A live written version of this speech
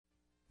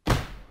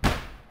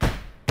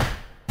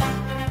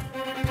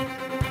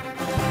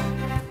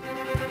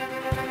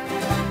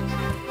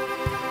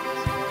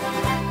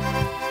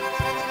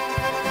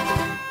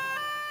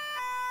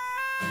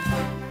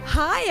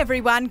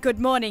everyone, good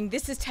morning.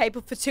 This is Table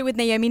for Two with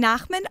Naomi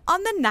Nachman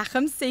on the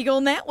Nachum Segal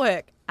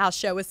Network. Our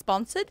show is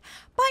sponsored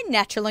by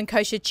Natural and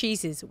Kosher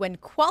Cheeses, when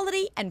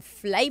quality and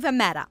flavour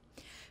matter.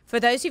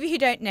 For those of you who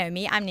don't know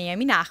me, I'm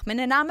Naomi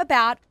Nachman and I'm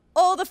about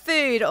all the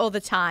food all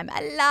the time.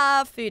 I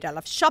love food. I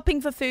love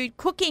shopping for food,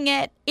 cooking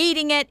it,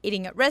 eating at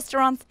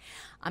restaurants.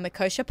 I'm a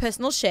kosher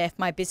personal chef.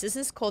 My business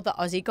is called the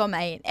Aussie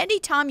Gourmet. And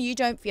anytime you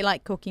don't feel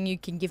like cooking, you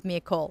can give me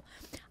a call.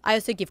 I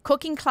also give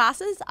cooking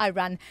classes. I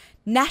run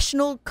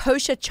national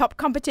kosher chop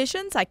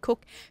competitions. I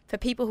cook for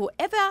people who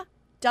ever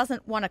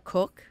doesn't want to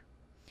cook,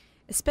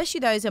 especially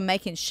those who are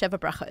making Sheva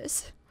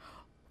Brachos.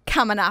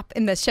 Coming up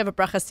in the Sheva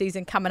Bracha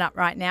season coming up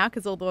right now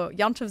because all the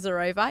Yontovs are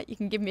over. You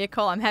can give me a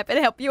call. I'm happy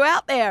to help you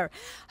out there.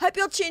 Hope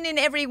you'll tune in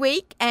every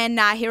week and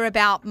hear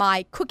about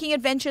my cooking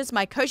adventures,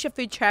 my kosher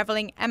food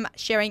traveling, and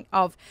sharing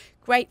of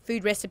great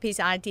food recipes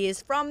and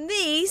ideas from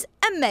these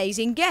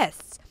amazing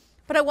guests.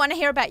 But I want to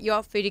hear about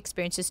your food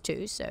experiences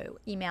too. So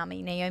email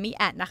me,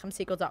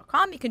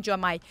 naomi@nachumsegal.com. You can join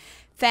my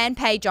fan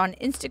page on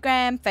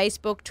Instagram,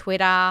 Facebook,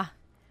 Twitter.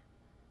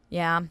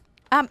 Yeah.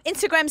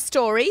 Instagram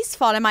stories.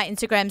 Follow my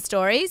Instagram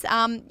stories.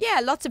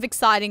 Lots of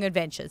exciting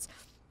adventures.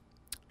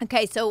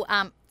 Okay, so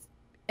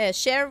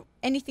share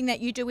anything that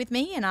you do with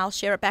me and I'll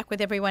share it back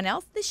with everyone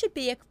else. This should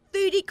be a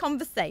foodie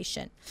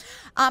conversation.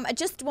 I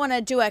just want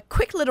to do a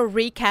quick little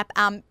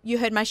recap. You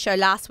heard my show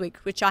last week,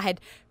 which I had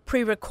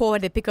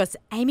pre-recorded because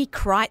Amy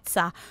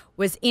Kreitzer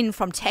was in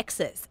from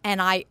Texas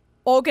and I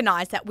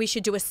organized that we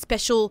should do a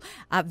special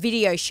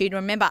video shoot.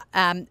 Remember,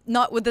 there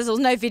was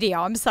no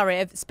video, I'm sorry,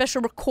 a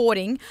special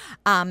recording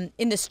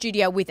in the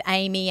studio with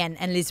Amy and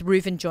Liz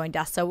Reuven joined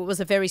us. So it was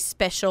a very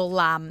special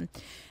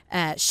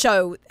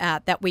show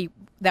that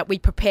we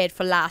prepared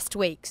for last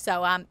week.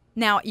 So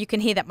now you can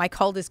hear that my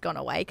cold has gone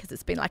away because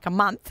it's been like a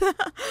month.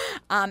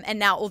 And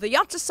now all the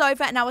yacht's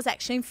over and I was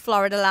actually in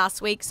Florida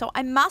last week. So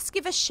I must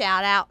give a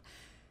shout out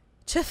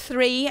to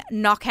 3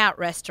 knockout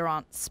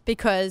restaurants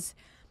because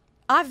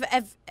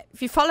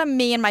if you follow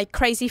me and my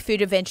crazy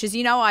food adventures,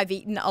 you know I've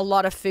eaten a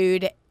lot of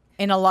food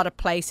in a lot of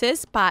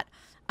places, but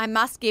I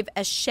must give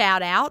a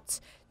shout out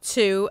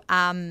to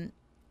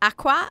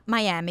Aqua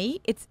Miami.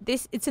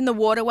 It's in the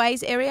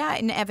Waterways area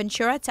in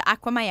Aventura, to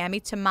Aqua Miami,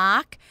 to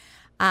Mark,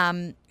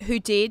 who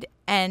did,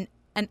 and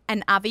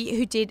Avi,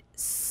 who did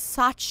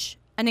such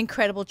an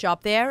incredible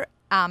job there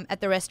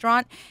at the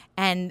restaurant.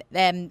 And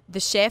the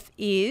chef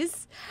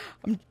is,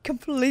 I'm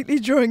completely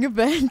drawing a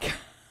blank.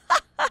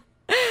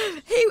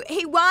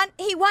 He won.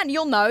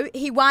 You'll know.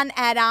 He won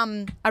at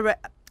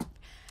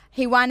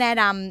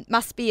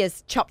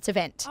Muspia's Chopped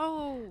event.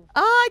 Oh,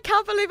 I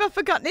can't believe I've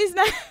forgotten his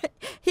name.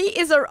 He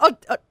is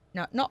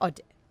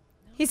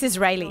he's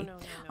Israeli. No.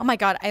 Oh my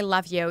God, I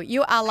love you.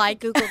 You are like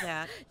Google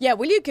that. Yeah,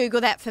 will you Google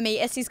that for me?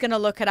 Essie's going to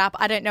look it up.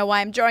 I don't know why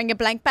I'm drawing a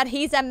blank, but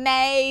he's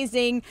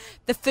amazing.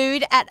 The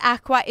food at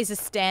Aqua is a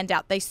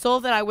standout. They saw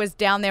that I was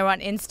down there on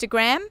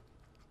Instagram.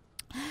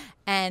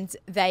 And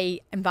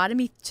they invited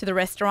me to the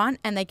restaurant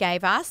and they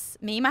gave us,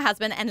 me, my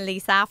husband, and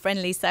Lisa, our friend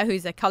Lisa,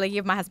 who's a colleague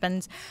of my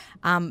husband's,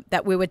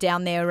 that we were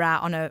down there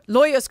on a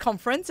lawyers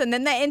conference. And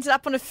then they ended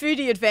up on a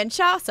foodie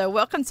adventure. So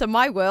welcome to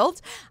my world.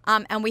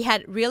 And we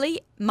had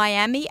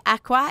Miami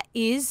Aqua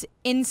is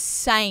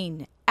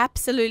insane,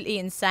 absolutely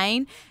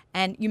insane.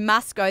 And you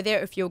must go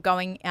there if you're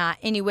going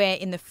anywhere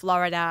in the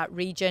Florida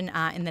region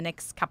in the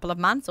next couple of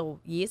months or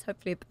years.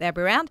 Hopefully they'll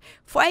be around.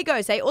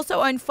 Fuegos. They also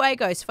own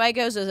Fuegos.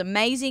 Fuegos is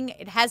amazing.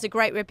 It has a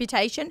great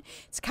reputation.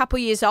 It's a couple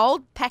years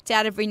old, packed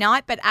out every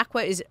night. But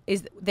Aqua is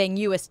their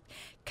newest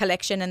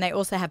collection. And they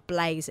also have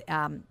Blaze,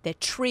 their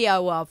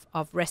trio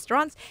of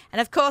restaurants. And,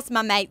 of course,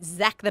 my mate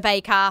Zach the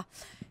Baker.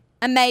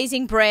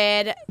 Amazing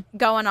bread.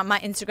 Go on my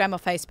Instagram or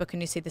Facebook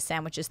and you see the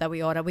sandwiches that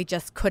we order. We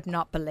just could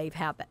not believe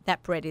how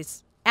that bread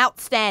is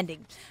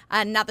outstanding.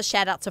 Another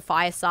shout out to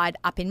Fireside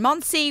up in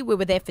Monsey. We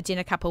were there for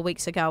dinner a couple of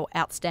weeks ago.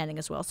 Outstanding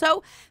as well.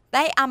 So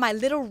they are my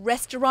little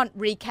restaurant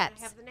recaps.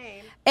 I have the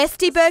name.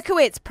 Esty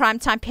Berkowitz,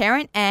 primetime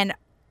parent and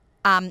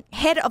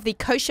head of the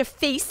Kosher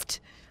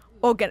Feast,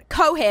 or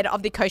co-head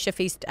of the Kosher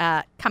Feast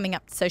coming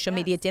up social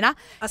media dinner.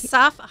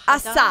 Asaf.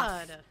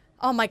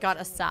 Oh my God,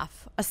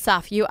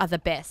 Asaf, you are the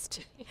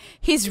best.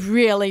 He's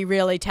really,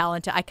 really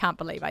talented. I can't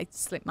believe I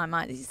slipped my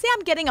mind. You see,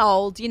 I'm getting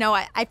old. You know,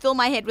 I fill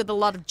my head with a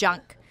lot of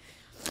junk.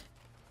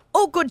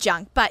 All good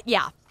junk, but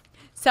yeah.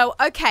 So,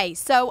 okay.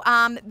 So,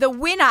 the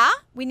winner,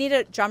 we need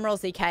a drum roll,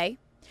 ZK.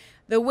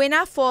 The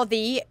winner for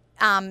the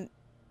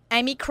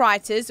Amy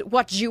Kreitzer's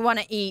What Do You Want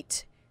to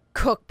Eat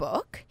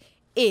cookbook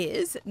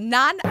is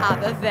none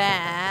other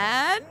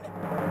than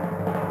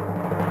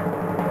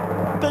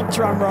the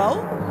drum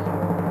roll.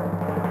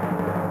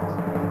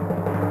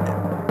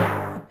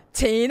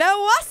 Tina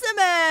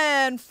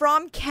Wasserman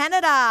from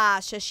Canada.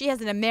 So she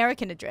has an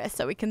American address,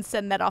 so we can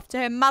send that off to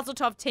her. Mazel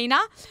tov, Tina.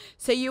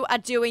 So you are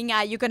doing,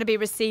 you're going to be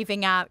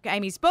receiving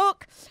Amy's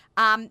book.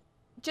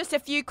 Just a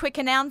few quick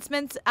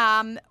announcements.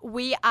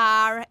 We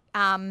are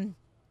I'm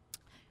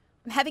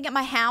having at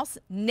my house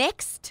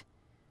next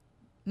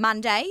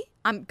Monday.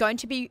 I'm going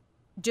to be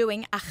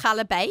doing a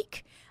challah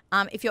bake.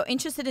 If you're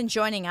interested in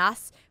joining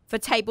us for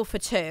Table for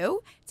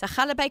Two. It's a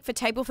challah bake for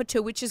Table for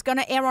Two, which is going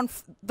to air on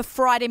the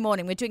Friday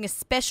morning. We're doing a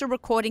special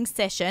recording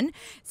session.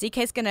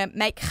 ZK's going to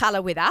make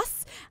challah with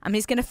us.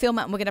 He's going to film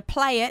it and we're going to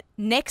play it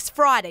next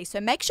Friday.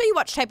 So make sure you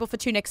watch Table for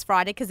Two next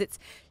Friday because it's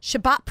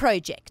Shabbat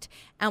project.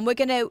 And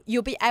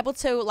you'll be able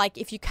to, like,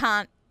 if you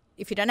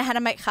don't know how to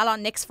make challah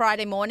next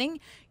Friday morning,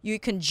 you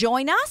can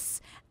join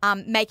us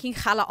making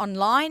challah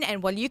online.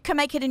 And you can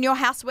make it in your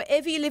house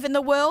wherever you live in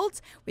the world.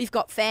 We've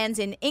got fans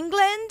in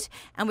England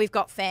and we've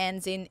got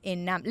fans in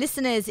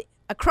listeners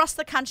across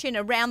the country and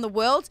around the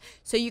world.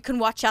 So you can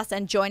watch us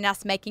and join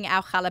us making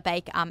our challah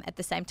bake at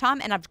the same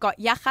time. And I've got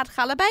Yachad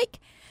Challah Bake,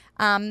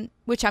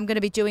 which I'm going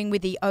to be doing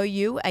with the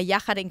OU, a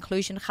Yachad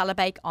Inclusion Challah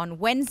Bake on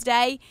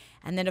Wednesday.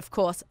 And then, of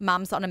course,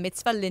 Mums on a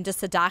Mitzvah, Linda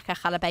Sadaka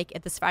Challah Bake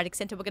at the Sephardic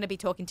Center. We're going to be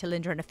talking to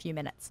Linda in a few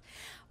minutes.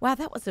 Wow,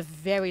 that was a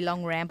very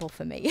long ramble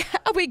for me.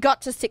 We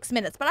got to 6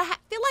 minutes, but I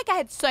feel like I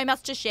had so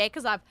much to share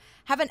because I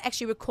haven't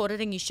actually recorded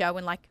a new show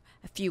in like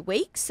a few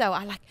weeks. So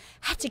I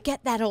had to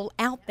get that all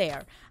out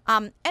there.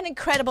 An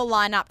incredible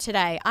lineup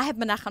today. I have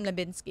Menachem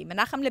Lubinsky.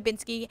 Menachem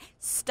Lubinsky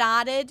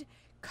started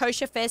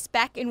Kosher Fest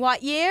back in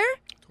what year?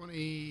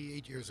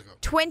 28 years ago.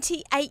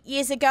 28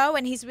 years ago,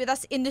 and he's with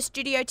us in the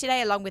studio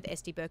today along with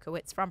Esty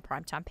Berkowitz from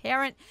Primetime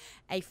Parent,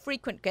 a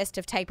frequent guest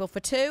of Table for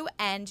Two,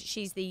 and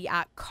she's the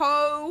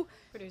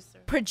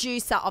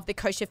co-producer of the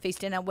Kosher Feast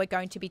Dinner. We're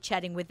going to be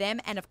chatting with them,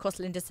 and of course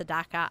Linda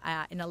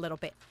Sadaka in a little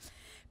bit.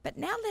 But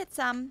now let's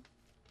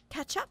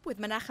catch up with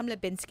Menachem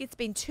Lubinsky. It's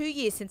been 2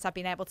 years since I've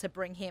been able to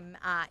bring him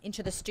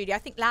into the studio. I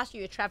think last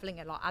year you were traveling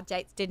a lot. Our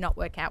dates did not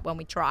work out when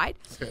we tried.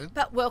 Okay.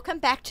 But welcome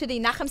back to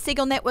the Nachum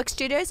Segal Network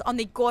studios on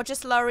the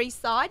gorgeous Lower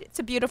East Side. It's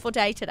a beautiful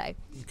day today.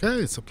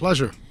 Okay, it's a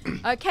pleasure.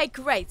 Okay,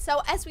 great.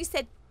 So as we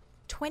said,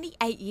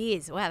 28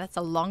 years. Wow, that's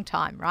a long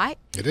time, right?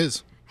 It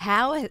is.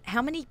 How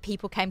many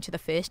people came to the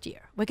first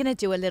year? We're going to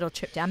do a little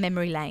trip down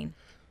memory lane.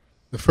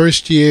 The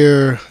first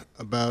year,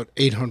 about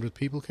 800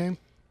 people came.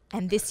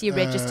 And this year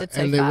registered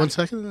so and far. 1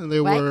 second, and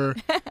there were,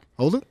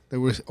 hold it, there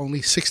were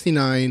only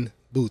 69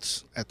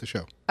 booths at the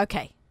show.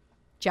 Okay,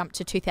 jump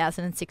to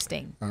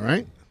 2016. All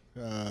right.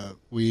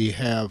 We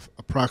have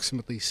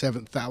approximately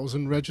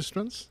 7,000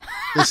 registrants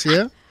this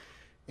year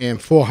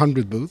and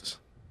 400 booths.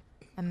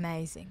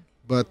 Amazing.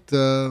 But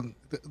the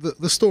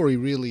story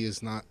really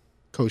is not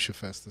Kosher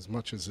Fest as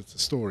much as it's a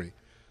story.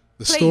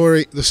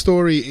 The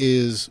story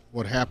is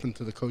what happened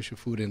to the kosher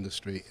food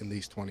industry in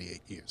these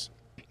 28 years.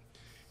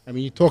 I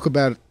mean, you talk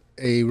about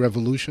a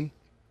revolution.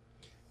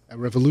 A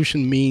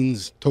revolution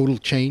means total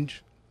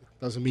change. It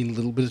doesn't mean a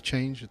little bit of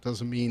change. It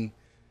doesn't mean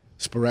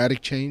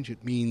sporadic change.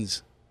 It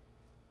means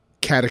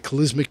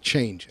cataclysmic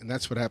change, and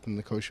that's what happened in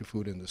the kosher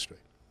food industry.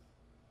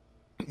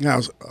 Now,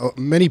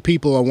 many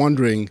people are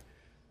wondering,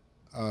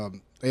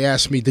 they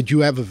ask me, did you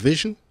have a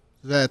vision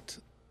that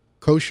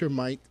kosher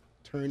might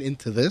turn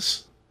into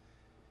this?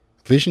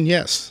 Vision,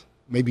 yes.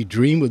 Maybe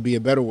dream would be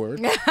a better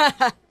word.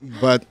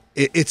 But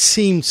it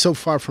seemed so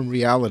far from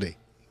reality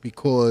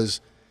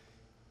because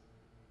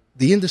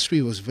the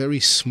industry was very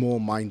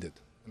small-minded.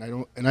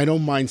 And I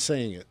don't mind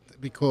saying it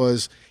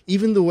because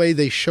even the way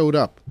they showed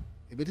up,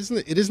 it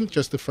isn't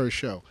just the first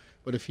show,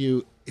 but if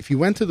you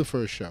went to the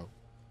first show,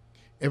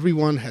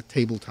 everyone had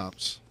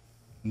tabletops.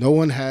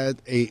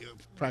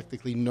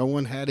 Practically no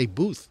one had a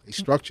booth, a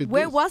structured booth.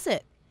 Where was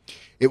it?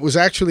 It was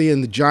actually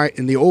in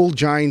the old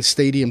Giant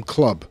Stadium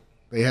Club.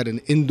 They had an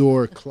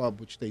indoor club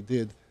which they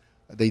did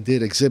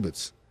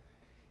exhibits.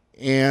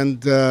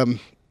 And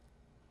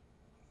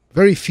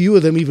very few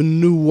of them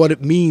even knew what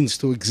it means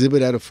to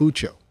exhibit at a food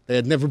show. They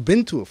had never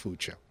been to a food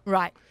show.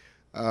 Right.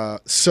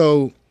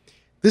 So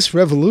this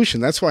revolution,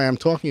 that's why I'm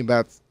talking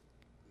about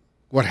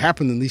what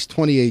happened in these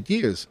 28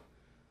 years.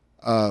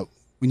 When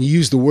you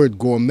use the word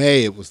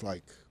gourmet, it was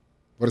like,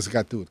 what does it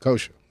got to do with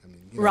kosher? I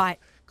mean, right.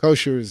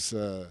 Kosher is,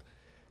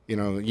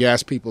 you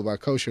ask people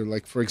about kosher.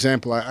 Like, for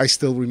example, I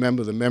still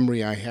remember the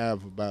memory I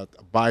have about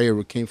a buyer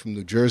who came from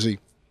New Jersey.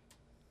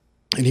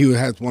 And he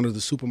had one of the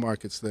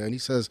supermarkets there, and he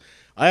says,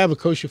 I have a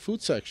kosher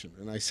food section.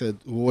 And I said,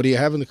 well, what do you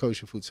have in the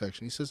kosher food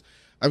section? He says,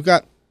 I've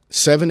got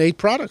 7, 8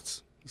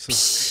 products. He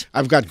says,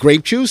 I've got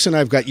grape juice, and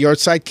I've got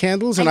yahrzeit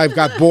candles, and I've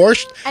got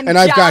borscht, and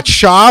I've got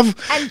shav.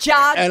 And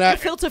jar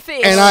gefilte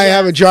fish. And I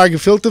have a jar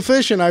gefilte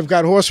fish, and I've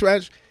got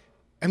horseradish.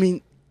 I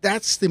mean,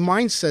 that's the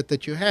mindset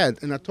that you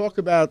had. And I talk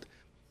about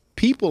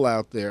people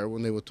out there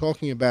when they were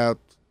talking about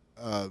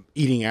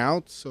eating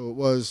out. So it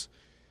was...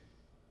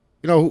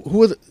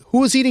 who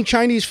was eating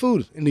Chinese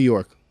food in New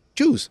York?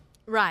 Jews.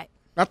 Right.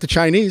 Not the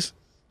Chinese.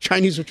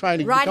 Chinese are trying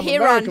to become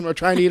American or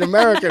trying to eat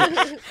American.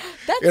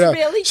 That's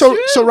really true.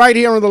 So right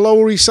here on the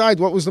Lower East Side,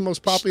 what was the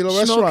most popular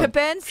restaurant?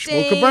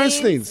 Shmulka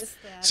Bernstein's.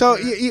 So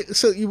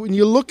when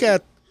you look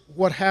at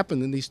what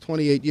happened in these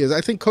 28 years,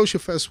 I think Kosher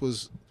Fest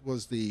was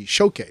the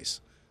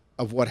showcase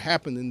of what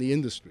happened in the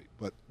industry.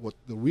 But what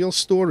the real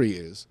story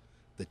is,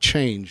 the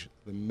change,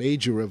 the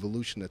major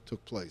revolution that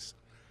took place.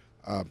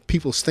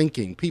 People's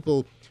thinking,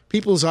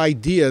 people's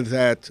idea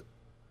that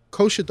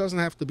kosher doesn't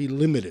have to be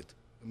limited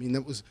I mean,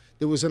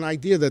 there was an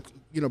idea that,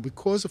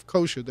 because of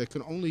kosher, there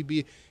can only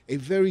be a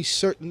very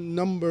certain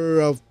number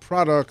of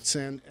products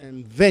and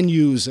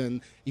venues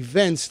and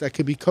events that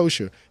could be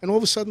kosher. And all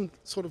of a sudden,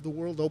 sort of the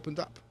world opened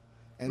up.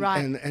 And,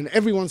 Right. and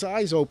everyone's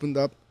eyes opened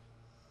up.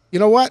 You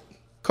know what?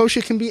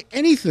 Kosher can be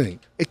anything.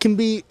 It can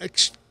be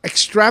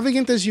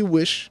extravagant as you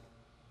wish.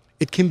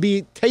 It can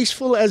be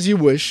tasteful as you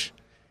wish.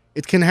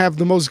 It can have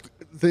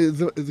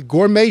the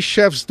gourmet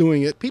chefs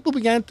doing it. People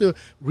began to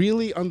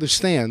really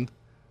understand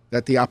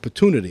that the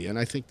opportunity, and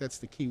I think that's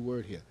the key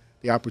word here,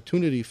 the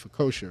opportunity for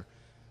kosher.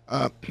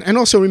 And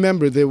also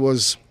remember, there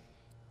was,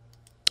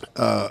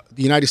 the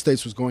United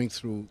States was going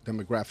through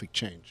demographic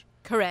change.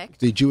 Correct.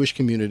 The Jewish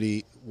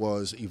community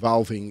was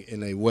evolving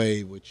in a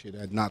way which it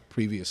had not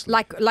previously.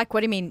 Like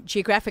what do you mean?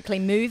 Geographically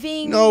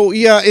moving? No,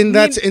 yeah, in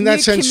that new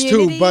sense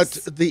too. But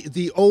communities?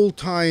 the old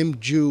time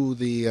Jew,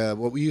 the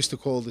what we used to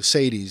call the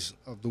Sadies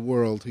of the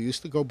world, who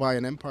used to go buy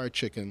an Empire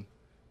chicken,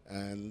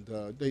 and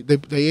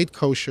they ate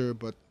kosher,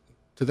 but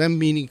to them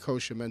meaning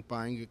kosher meant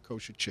buying a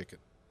kosher chicken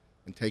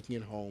and taking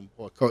it home,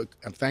 or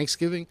on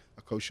Thanksgiving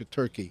a kosher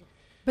turkey.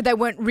 But they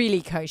weren't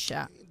really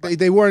kosher.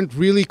 They weren't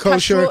really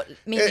kosher, Kashrut,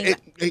 meaning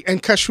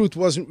and kashrut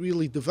wasn't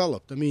really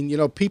developed. I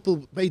mean,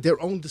 people made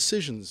their own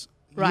decisions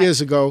Right.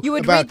 years ago. You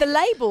would about, read the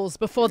labels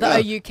before the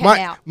OU came my,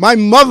 out. My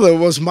mother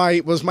was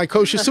my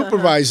kosher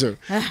supervisor.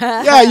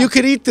 Yeah, you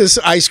could eat this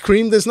ice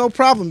cream. There's no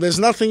problem. There's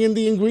nothing in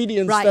the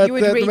ingredients Right, that you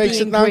would read makes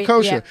the it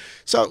non-kosher. yeah.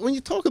 So when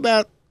you talk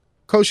about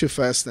Kosher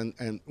Fest,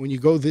 and when you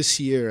go this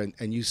year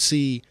and you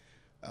see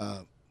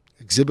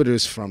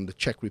exhibitors from the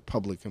Czech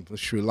Republic and from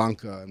Sri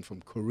Lanka and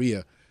from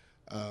Korea,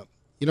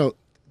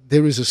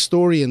 there is a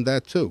story in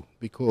that too,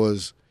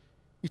 because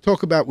you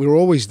talk about, we're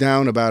always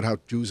down about how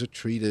Jews are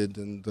treated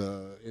and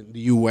in the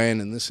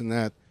UN and this and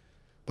that,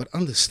 but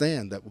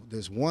understand that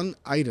there's one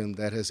item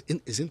that is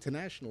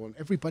international and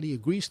everybody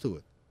agrees to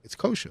it. It's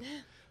kosher.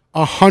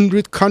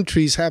 100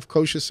 countries have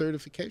kosher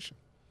certification.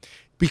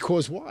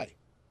 Because why?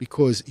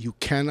 Because you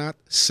cannot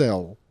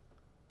sell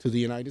to the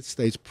United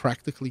States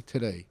practically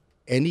today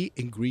any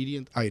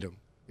ingredient item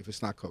if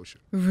it's not kosher.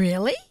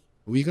 Really?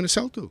 Who are you going to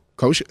sell to?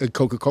 Kosher,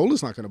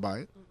 Coca-Cola's not going to buy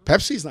it.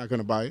 Pepsi's not going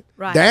to buy it.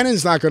 Right.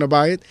 Dannon's not going to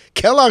buy it.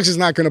 Kellogg's is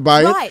not going to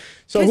buy Right. it.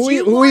 So 'Cause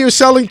who are you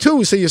selling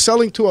to? So you're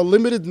selling to a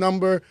limited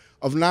number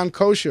of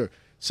non-kosher.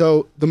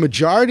 So the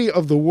majority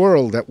of the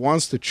world that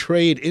wants to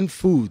trade in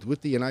food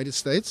with the United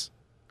States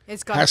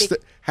It's got to be.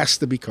 has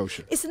to be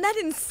kosher. Isn't that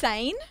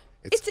insane?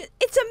 It's-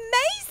 It's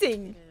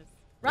amazing,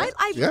 right?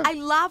 Yeah. I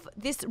love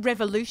this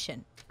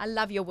revolution. I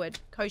love your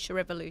word, kosher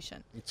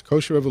revolution. It's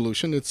kosher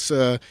revolution. It's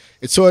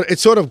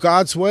sort of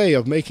God's way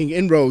of making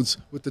inroads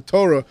with the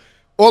Torah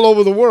all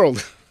over the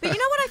world. But you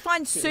know what I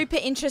find super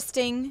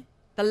interesting?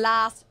 The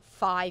last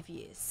 5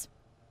 years.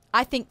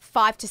 I think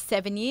 5 to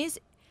 7 years.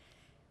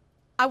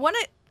 I'm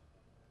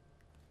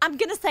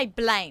going to say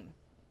blame,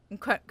 in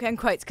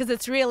quotes, because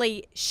it's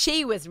really,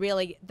 she was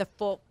really the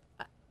for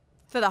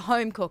the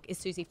home cook is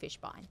Susie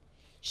Fishbein.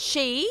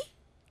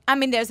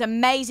 There's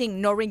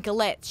amazing Noreen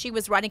Gillette. She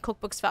was writing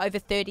cookbooks for over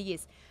 30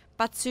 years.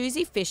 But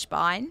Susie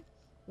Fishbein,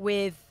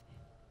 with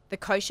the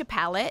Kosher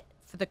Palette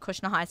for the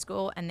Kushner High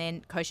School and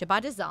then Kosher by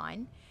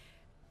Design,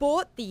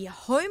 brought the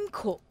home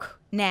cook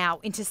now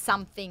into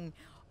something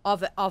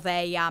of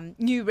a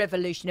new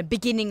revolution, a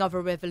beginning of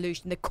a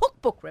revolution, the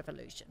cookbook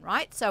revolution,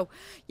 right? So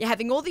you're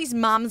having all these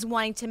mums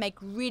wanting to make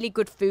really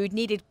good food,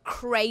 needed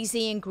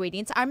crazy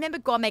ingredients. I remember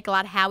Gourmet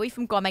Glatt, Howie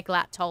from Gourmet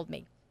Glatt told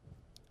me,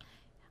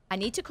 I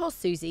need to call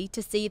Susie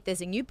to see if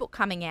there's a new book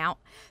coming out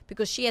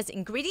because she has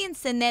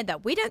ingredients in there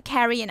that we don't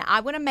carry, and I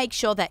want to make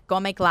sure that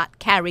Gourmet Glatt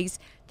carries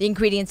the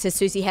ingredients that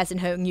Susie has in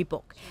her new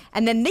book.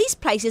 And then these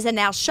places are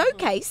now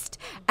showcased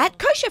at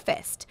Kosher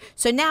Fest.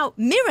 So now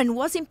mirin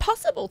was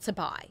impossible to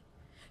buy.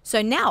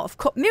 So now, of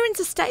course, mirin's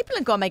a staple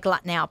in Gourmet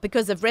Glatt now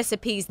because of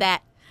recipes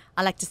that,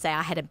 I like to say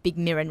I had a big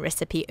mirin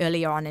recipe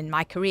earlier on in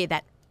my career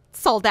that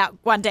sold out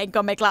one day in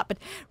Gourmet Glatt, but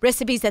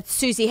recipes that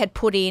Susie had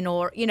put in,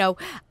 or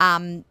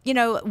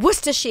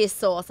Worcestershire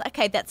sauce.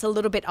 Okay, that's a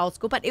little bit old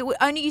school, but it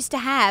only used to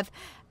have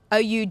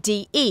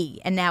OUDE,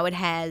 and now it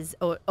has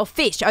or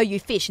fish, OU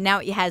fish. Now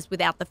it has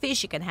without the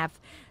fish. You can have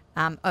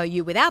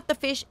OU without the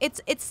fish.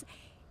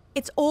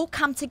 It's all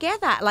come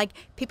together. Like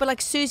people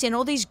like Susie and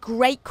all these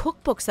great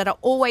cookbooks that are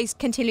always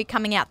continually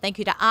coming out. Thank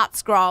you to Art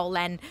Scroll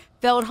and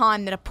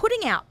Feldheim that are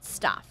putting out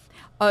stuff.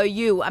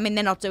 OU,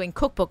 they're not doing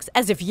cookbooks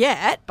as of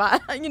yet,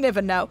 but you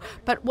never know.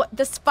 But what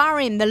the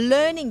Sfarim, the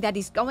learning that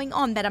is going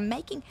on, that are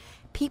making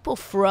people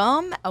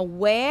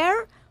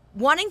aware,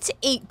 wanting to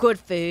eat good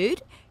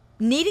food,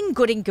 needing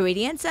good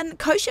ingredients, and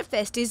Kosher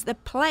Fest is the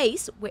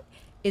place,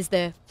 is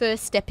the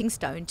first stepping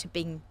stone to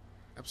being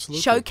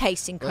Absolutely.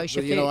 Showcasing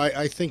kosher food.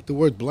 I think the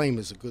word blame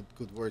is a good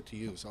word to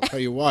use. I'll tell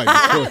you why. And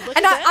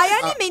I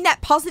only mean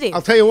that positive.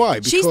 I'll tell you why.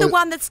 She's the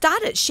one that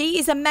started. She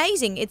is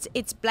amazing.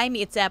 It's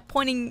blaming. It's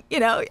pointing. We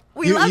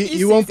love you.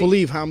 You won't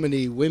believe how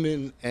many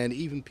women and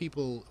even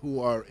people who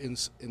are in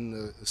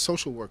the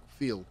social work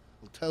field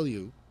will tell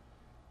you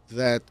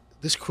that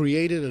this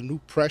created a new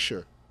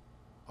pressure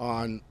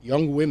on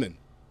young women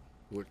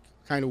who are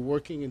kind of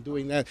working and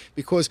doing that,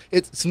 because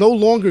it's no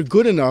longer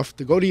good enough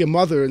to go to your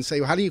mother and say,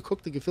 well, how do you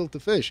cook the gefilte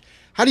fish?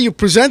 How do you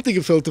present the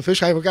gefilte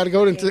fish? I've got to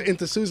go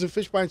into Susan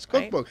Fishbein's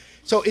cookbook.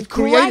 So it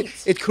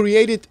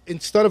created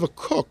instead of a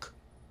cook,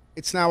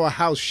 it's now a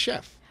house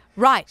chef.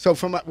 Right. So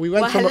we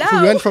went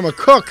from a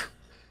cook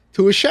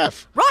to a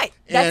chef. Right.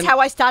 That's how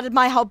I started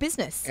my whole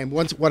business. And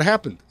what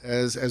happened,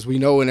 as we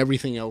know in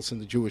everything else in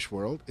the Jewish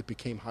world, it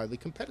became highly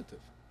competitive.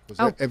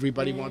 Because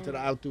everybody wanted to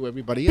outdo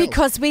everybody else.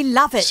 Because we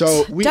love it.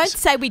 So don't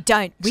say we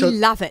don't. We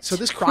love it. So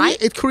this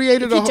it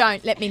created if you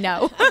don't, let me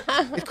know.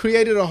 It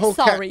created a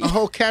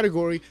whole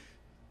category,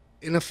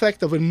 in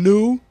effect, of a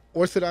new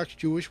Orthodox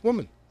Jewish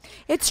woman.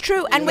 It's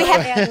true, and we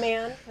have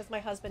man, because my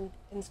husband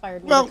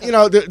inspired me. Well,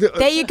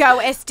 there you go,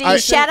 SD.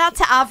 Shout out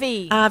to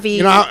Avi.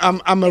 Avi.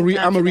 I'm a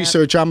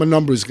researcher. I'm a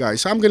numbers guy,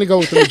 so I'm going to go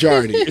with the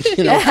majority.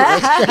 He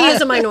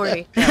is a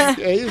minority. Yeah,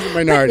 he is a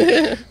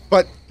minority.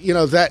 But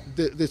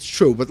that's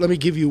true. But let me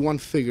give you one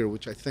figure,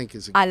 which I think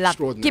is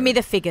extraordinary. Give me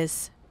the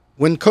figures.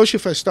 When Kosher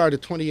Fest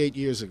started 28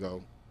 years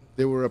ago,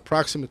 there were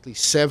approximately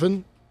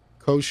 7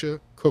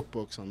 kosher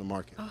cookbooks on the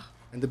market.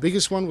 And the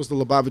biggest one was the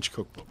Lubavitch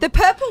cookbook. The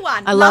purple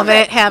one. I love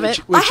it. Have it.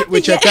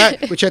 Which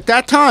at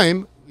that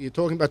time, you're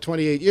talking about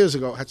 28 years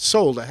ago, had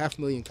sold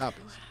 500,000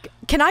 copies.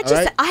 Can I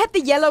just say, I have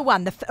the yellow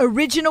one, the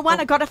original one.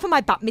 I got it for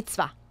my bat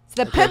mitzvah.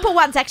 So the purple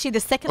one's actually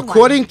the second one.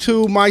 According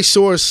to my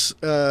source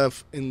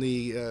in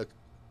the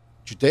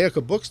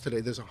Judaica books today,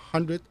 there's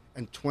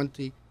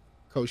 120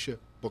 kosher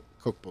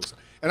cookbooks.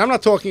 And I'm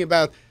not talking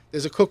about,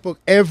 there's a cookbook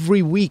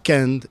every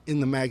weekend in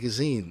the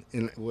magazine,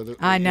 in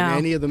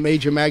any of the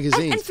major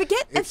magazines. And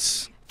forget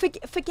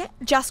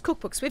just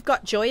cookbooks. We've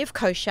got Joy of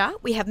Kosher,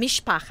 we have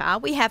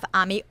Mishpacha, we have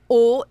Ami,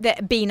 or the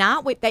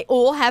Bina. They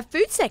all have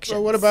food sections.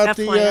 Well, what about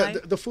the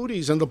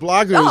foodies and the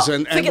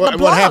bloggers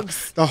what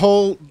have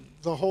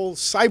the whole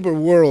cyber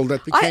world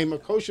that became a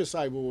kosher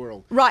cyber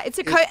world? Right,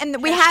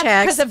 and we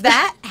have, because of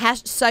that,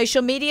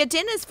 social media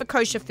dinners for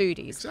kosher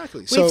foodies.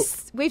 Exactly.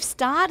 We've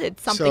started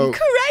something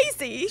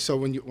crazy. So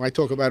when I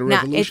talk about a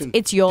revolution,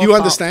 it's your fault. Do you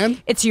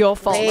understand? It's your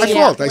fault. It's my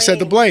fault. I said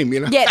the blame.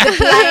 Yeah, the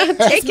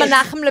blame is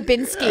Menachem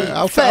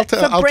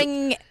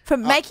Lubinsky for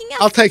making us.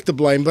 I'll take the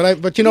blame,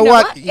 but you know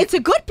what? It's a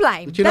good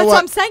blame. That's what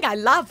I'm saying. I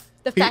love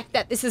the fact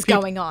that this is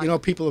going on.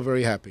 People are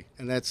very happy,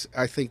 and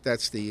I think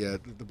that's the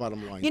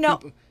bottom line.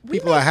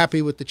 People are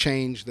happy with the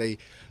change. There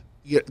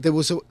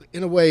was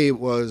in a way it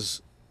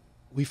was,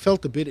 we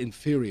felt a bit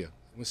inferior.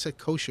 When we said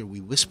kosher, we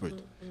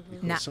whispered.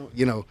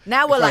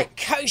 Now we're like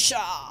kosher.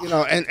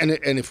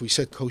 And if we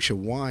said kosher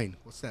wine,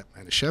 what's that?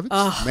 Manischewitz?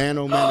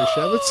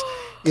 Manischewitz?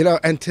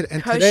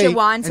 And kosher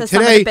wines are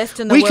some of the best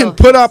in the world. We can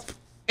put up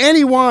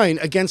any wine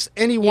against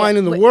any wine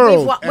in the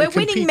world. We're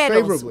winning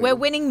medals. Favorably. We're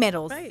winning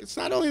medals. Right. It's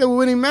not only that we're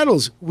winning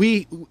medals.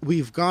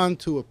 We've gone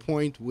to a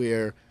point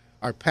where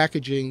our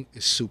packaging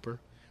is super.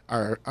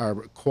 Our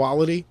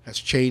quality has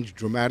changed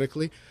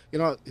dramatically.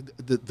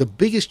 The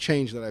biggest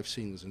change that I've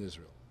seen was in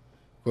Israel.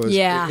 Because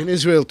in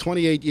Israel,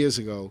 28 years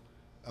ago,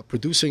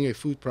 producing a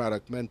food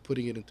product meant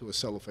putting it into a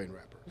cellophane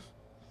wrapper.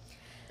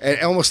 And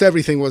almost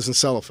everything was in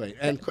cellophane.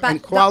 And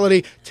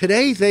quality,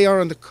 today they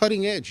are on the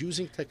cutting edge,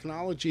 using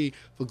technology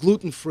for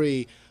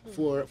gluten-free,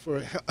 for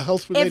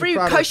health-related Every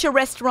products. kosher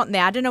restaurant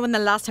there, I don't know when the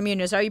last time you're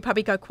in Israel, you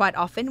probably go quite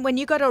often. When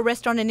you go to a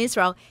restaurant in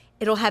Israel,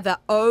 it'll have a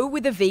O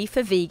with a V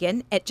for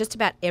vegan at just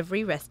about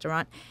every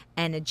restaurant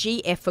and a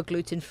GF for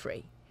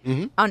gluten-free.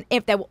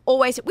 They will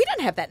always, we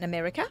don't have that in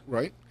America.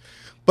 Right.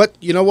 But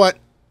you know what?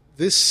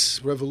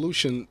 This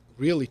revolution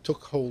really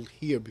took hold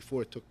here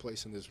before it took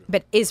place in Israel.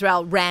 But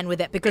Israel ran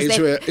with it because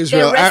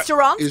their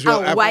restaurants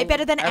are way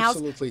better than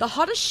ours. The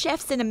hottest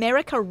chefs in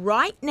America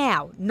right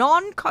now,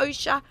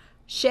 non-kosher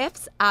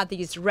chefs, are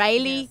the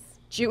Israeli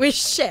Jewish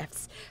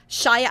chefs.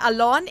 Shaya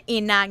Alon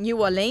in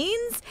New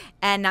Orleans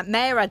and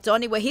Meir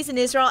Adoni, well, he's in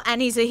Israel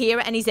and he's here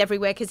and he's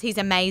everywhere because he's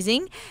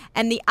amazing.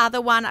 And the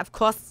other one, of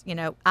course,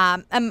 Michael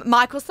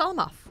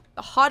Solomoff.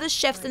 The hottest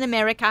chefs in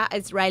America,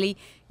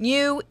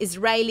 new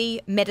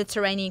Israeli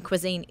Mediterranean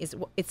cuisine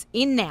it's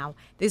in now.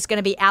 There's going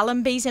to be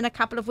Allenby's in a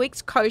couple of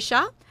weeks,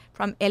 kosher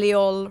from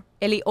Elior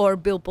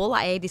Bilbul.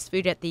 I ate his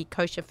food at the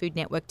Kosher Food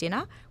Network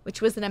dinner,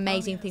 which was an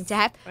amazing thing to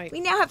have. Right.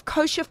 We now have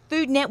Kosher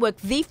Food Network,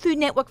 the food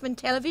network from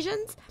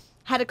televisions,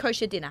 had a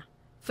kosher dinner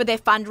for their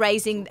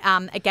fundraising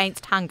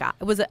against hunger.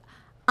 It was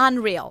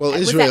unreal. Well, it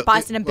was at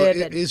Bison and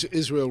Bourbon.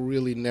 Israel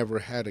really never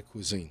had a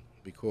cuisine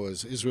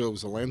because Israel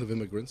was a land of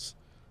immigrants.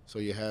 So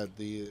you had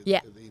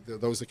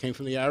those that came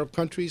from the Arab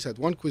countries had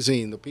one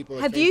cuisine. The people.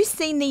 Have you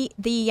seen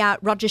the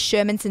Roger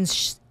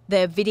Shermanson's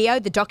the video,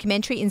 the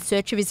documentary In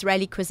Search of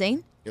Israeli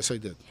Cuisine? Yes, I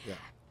did. Yeah.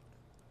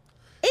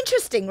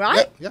 Interesting,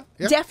 right? Yeah.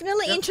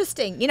 Definitely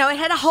interesting. It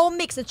had a whole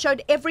mix. It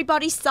showed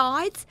everybody's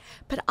sides,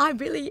 but I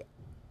really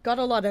got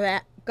a lot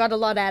out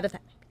of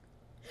that.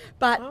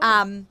 But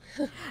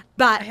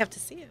I have to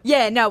see it.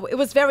 Yeah, no, it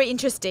was very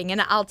interesting,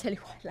 and I'll tell you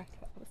what later.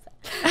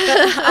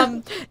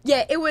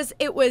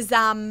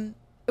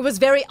 It was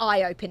very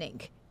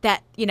eye-opening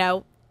that, New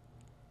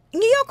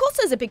York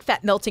also is a big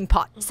fat melting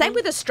pot. Same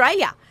with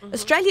Australia.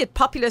 Australia,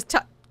 popular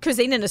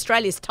cuisine in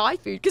Australia is Thai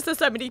food because there's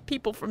so many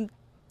people from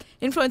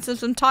influences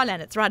from Thailand.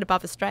 It's right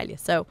above Australia.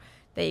 So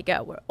there you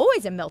go. We're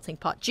always a melting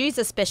pot. Jews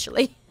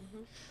especially.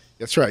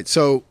 That's right.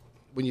 So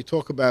when you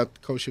talk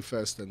about Kosher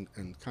Fest and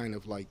kind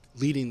of like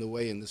leading the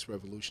way in this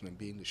revolution and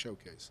being the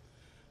showcase,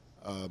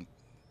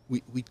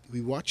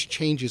 we watch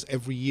changes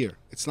every year.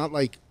 It's not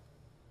like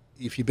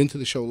if you've been to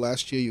the show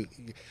last year,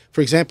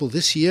 for example,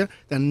 this year,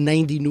 there are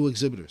 90 new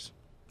exhibitors.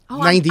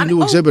 90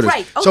 new exhibitors.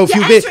 Great. So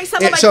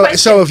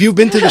if you've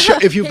been to the show,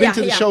 if you've been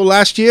to the show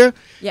last year,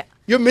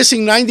 you're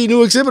missing 90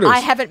 new exhibitors. I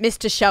haven't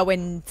missed a show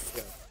in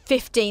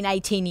 15,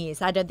 18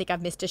 years. I don't think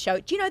I've missed a show.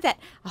 Do you know that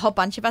a whole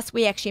bunch of us,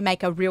 we actually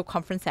make a real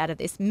conference out of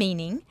this,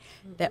 meaning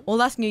that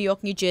all us New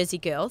York, New Jersey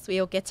girls, we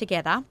all get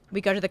together.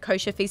 We go to the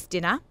Kosher Feast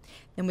dinner.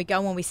 Then we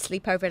go and we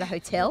sleep over at a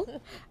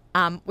hotel.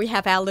 We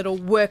have our little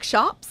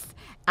workshops.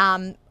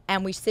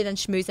 And we sit and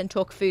schmooze and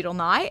talk food all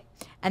night.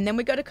 And then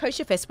we go to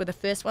Kosher Fest. We're the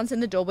first ones in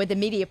the door. We're the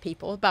media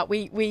people. But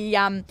we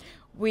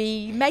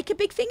make a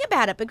big thing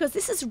about it because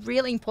this is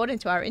really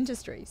important to our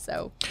industry.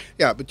 So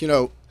yeah, but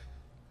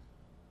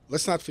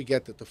let's not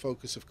forget that the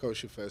focus of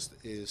Kosher Fest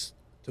is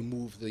to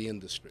move the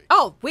industry.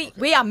 Oh, we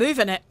are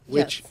moving it.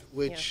 I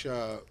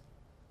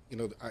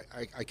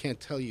can't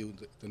tell you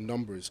the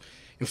numbers.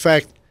 In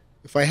fact,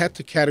 if I had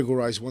to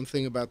categorize one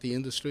thing about the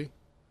industry,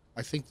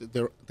 I think that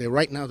they're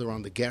right now they're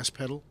on the gas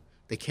pedal.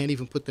 They can't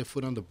even put their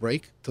foot on the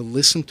brake to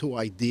listen to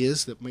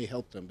ideas that may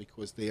help them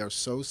because they are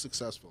so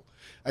successful.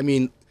 I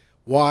mean,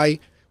 why?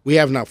 We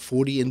have now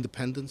 40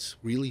 independents,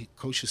 really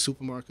kosher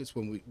supermarkets,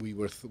 when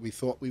we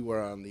thought we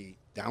were on the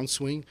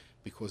downswing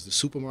because the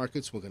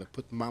supermarkets were going to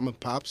put mom and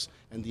pops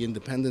and the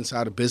independents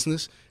out of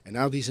business. And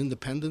now these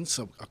independents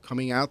are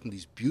coming out in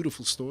these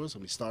beautiful stores.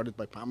 We started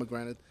by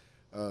Pomegranate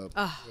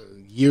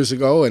years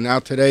ago, and now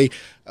today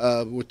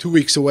we're 2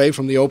 weeks away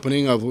from the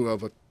opening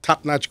of a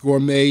top-notch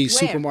gourmet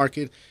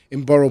supermarket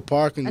in Borough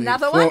Park.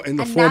 Another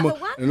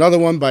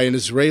one by an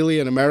Israeli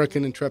and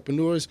American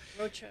entrepreneurs.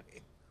 Road trip.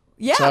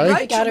 Yeah, Sorry?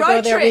 We gotta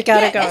go there. We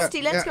gotta go.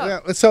 Esty, let's go.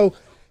 Yeah. So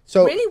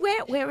really,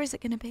 where is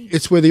it going to be?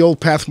 It's where the old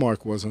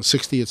Pathmark was on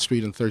 60th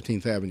Street and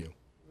 13th Avenue.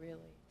 Really?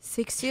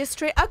 60th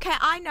Street. Okay,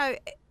 I know.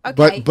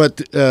 Okay.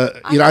 But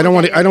I don't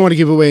want to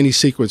give away any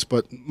secrets.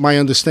 But my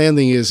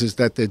understanding is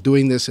that they're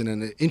doing this in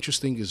an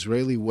interesting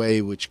Israeli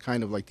way, which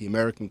kind of like the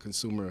American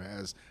consumer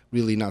has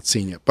really not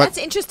seen yet. But that's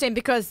interesting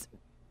because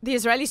the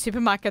Israeli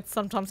supermarkets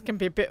sometimes can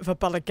be a bit of a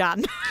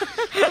balagan.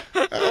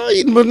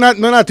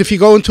 Not. If you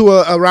go into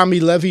a Rami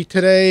Levy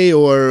today,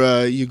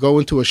 or you go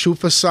into a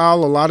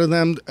Shufasal, a lot of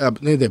them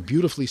they're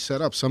beautifully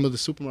set up. Some of the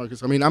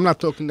supermarkets. I mean, I'm not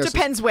talking.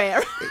 Depends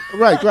where.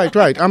 Right.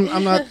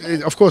 I'm not.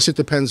 Of course, it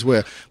depends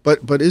where.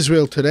 But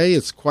Israel today,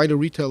 it's quite a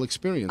retail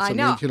experience. I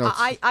know.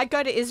 I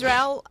go to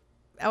Israel.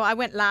 I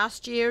went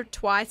last year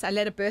twice. I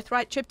led a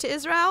birthright trip to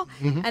Israel,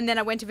 and then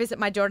I went to visit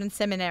my daughter in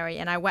seminary.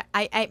 And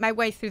I ate my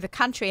way through the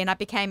country, and I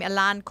became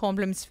Ilan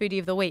Kornblum's Foodie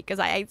of the Week because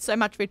I ate so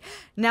much food.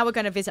 Now we're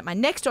going to visit my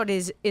next daughter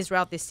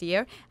Israel this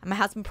year, and my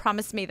husband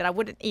promised me that I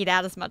wouldn't eat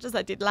out as much as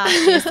I did last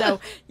year.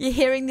 So you're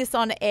hearing this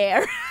on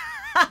air.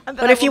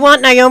 But if you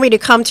want Naomi to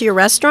come to your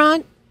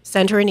restaurant,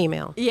 send her an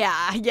email.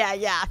 Yeah.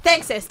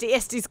 Thanks, Esty.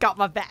 Esty's got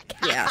my back.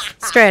 Yeah,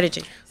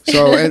 strategy.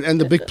 So,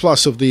 and the big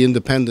plus of the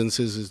independents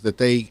is that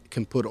they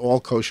can put all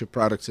kosher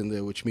products in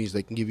there, which means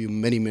they can give you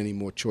many, many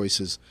more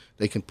choices.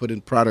 They can put in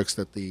products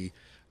that the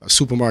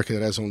supermarket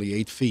that has only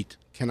 8 feet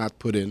cannot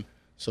put in.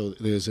 So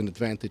there's an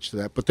advantage to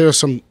that. But there are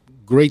some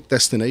great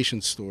destination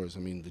stores. I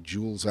mean, the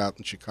Jewels out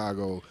in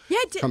Chicago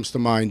comes to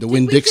mind. The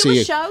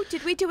Winn-Dixie.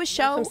 Did we do a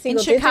show in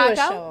Chicago?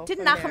 Chicago?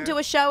 Didn't Nachum do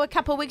a show a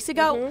couple of weeks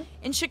ago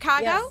in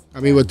Chicago? Yes. I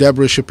mean, what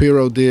Deborah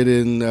Shapiro did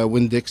in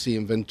Winn-Dixie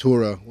in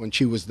Ventura when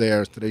she was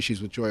there. Today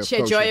she's with Joy of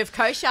Kosher. Joy of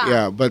Kosher.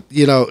 Yeah, but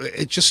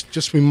it's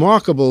just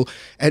remarkable.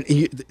 And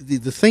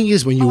the thing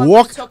is, when you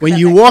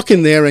walk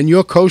in there and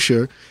you're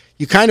kosher,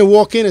 you kind of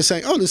walk in and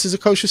say, "Oh, this is a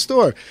kosher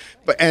store,"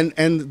 but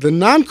and the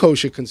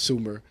non-kosher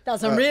consumer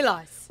doesn't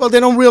realize. Well, they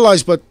don't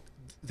realize, but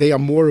they are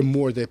more and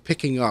more. They're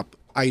picking up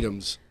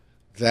items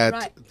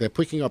they're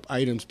picking up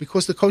items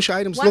because the kosher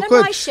items look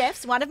good.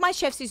 One of my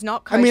chefs who's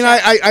not kosher. I mean,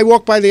 I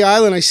walk by the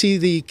aisle and I see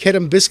the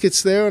Kedem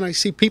biscuits there, and I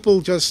see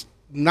people just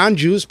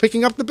non-Jews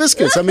picking up the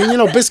biscuits. I mean,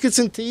 biscuits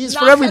and teas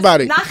for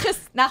everybody.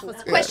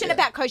 Nachas. Question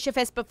about Kosher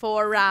Fest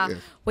before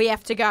we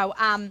have to go.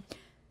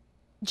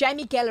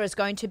 Jamie Geller is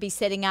going to be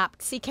setting up.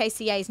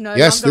 CKCA is no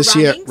longer this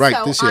running. Year.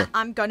 Right, this year.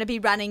 I'm going to be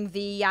running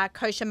the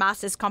Kosher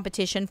Masters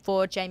competition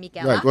for Jamie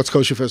Geller. Right. What's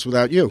Kosher Fest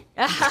without you?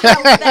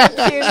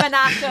 Thank you,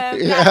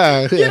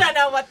 Menachem. You don't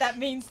know what that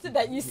means to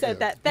that. You said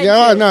that. Thank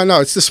you.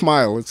 No, it's the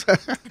smile.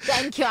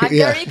 Thank you. I'm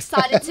very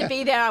excited to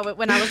be there.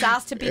 When I was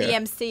asked to be the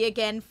MC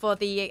again for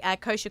the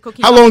kosher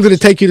cooking. How long did it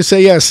take you to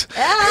say yes?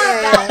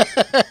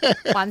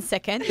 1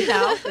 second.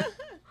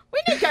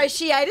 We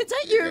negotiated,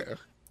 don't you? Yeah.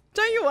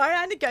 Don't you worry,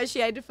 I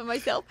negotiated for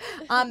myself.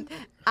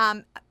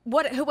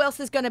 Who else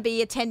is going to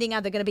be attending?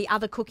 Are there going to be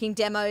other cooking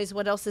demos?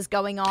 What else is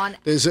going on?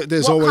 There's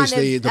always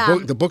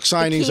the book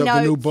signings of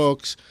the new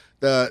books.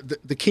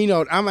 The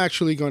keynote. I'm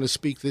actually going to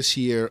speak this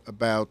year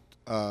about,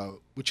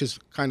 which is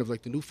kind of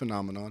like the new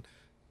phenomenon,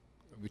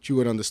 which you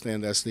would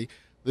understand, Esty.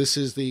 This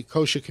is the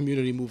kosher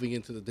community moving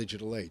into the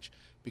digital age.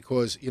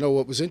 because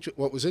what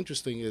was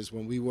interesting is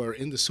when we were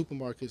in the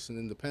supermarkets and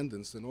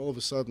independents, then all of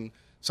a sudden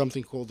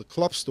something called the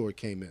club store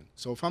came in.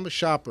 So if I'm a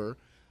shopper,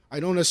 I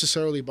don't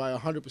necessarily buy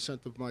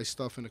 100% of my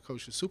stuff in a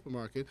kosher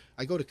supermarket.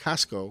 I go to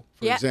Costco,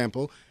 for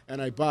example,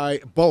 and I buy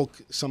bulk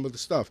some of the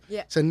stuff.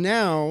 Yeah. So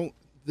now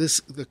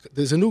there's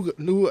a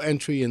new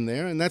entry in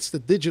there, and that's the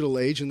digital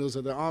age, and those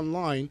are the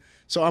online.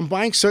 So I'm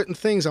buying certain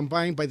things. I'm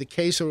buying by the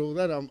case or all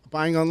that. I'm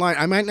buying online.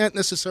 I might not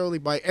necessarily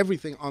buy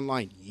everything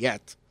online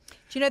yet.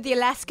 Do you know the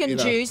Alaskan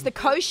Jews, the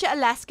kosher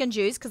Alaskan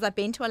Jews, because I've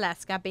been to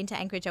Alaska, I've been to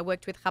Anchorage, I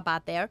worked with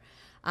Chabad there.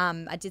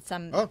 I did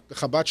some... Oh, the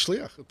Chabad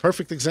Shliach, a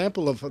perfect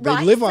example of Right.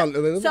 they live on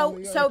But the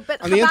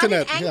Chabad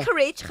internet. In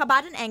Anchorage,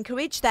 Chabad in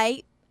Anchorage,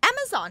 they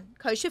Amazon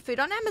kosher food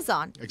on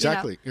Amazon.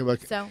 Exactly.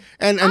 So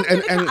And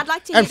I'd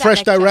like to hear that Fresh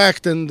next time.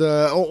 Direct and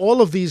all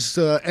of these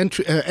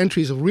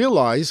entries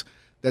realize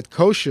that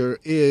kosher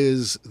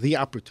is the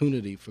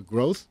opportunity for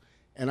growth.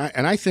 And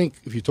I think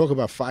if you talk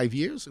about 5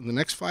 years, in the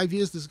next 5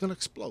 years, this is going to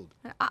explode.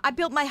 I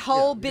built my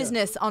whole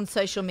business on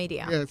social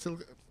media. Yeah, it's going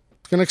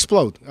to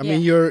explode. I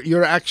mean,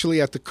 you're actually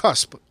at the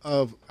cusp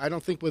of. I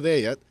don't think we're there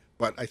yet,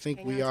 but I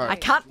think we are. I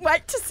can't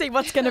wait to see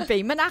what's going to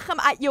be. Menachem,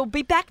 you'll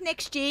be back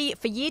next year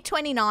for year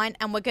 29,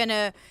 and we're going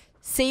to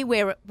see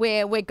where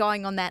we're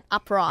going on that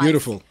uprise.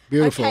 Beautiful.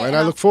 Okay, and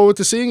I look forward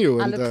to seeing you.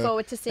 I And, look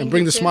forward to seeing and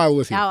bring you the too. smile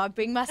with you. Oh, I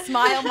bring my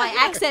smile, my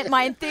accent,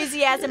 my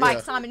enthusiasm, my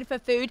excitement for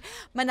food.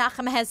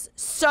 Menachem has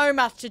so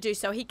much to do,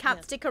 so he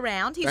can't stick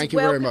around. He's Thank you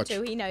very welcome much.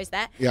 to. He knows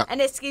that. Yeah.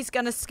 And Eski's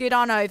going to scoot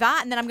on over,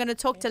 and then I'm going to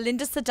talk to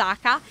Linda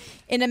Sadaka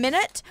in a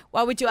minute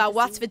while we do our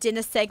What's for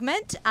Dinner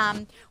segment.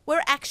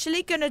 We're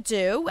actually going to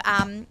do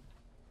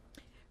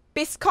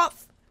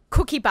Biscoff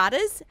cookie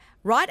butters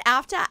right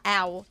after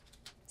our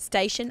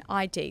station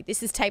ID.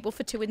 This is Table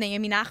for Two with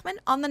Naomi Nachman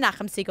on the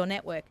Nachum Segal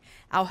Network.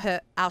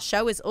 Our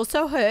show is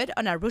also heard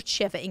on Arutz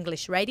Sheva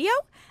English Radio,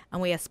 and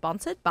we are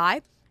sponsored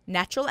by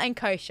Natural and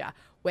Kosher,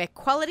 where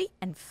quality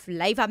and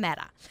flavor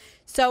matter.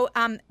 So,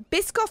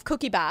 Biscoff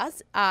cookie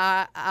bars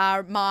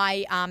are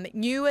my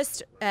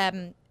newest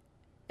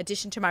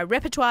addition to my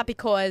repertoire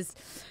because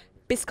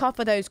Biscoff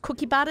are those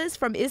cookie butters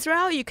from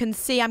Israel. You can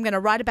see I'm going to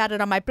write about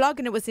it on my blog,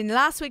 and it was in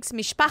last week's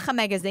Mishpacha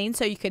magazine,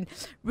 so you can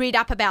read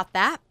up about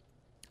that.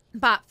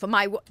 But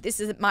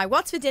this is my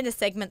What's for Dinner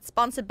segment,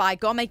 sponsored by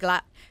Gourmet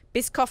Glatt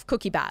Biscoff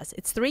cookie bars.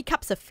 It's 3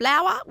 cups of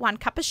flour, 1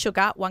 cup of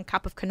sugar, 1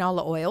 cup of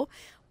canola oil,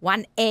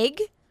 1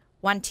 egg,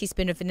 1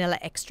 teaspoon of vanilla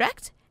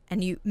extract,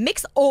 and you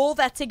mix all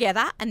that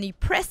together and you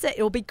press it.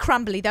 It'll be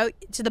crumbly though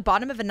to the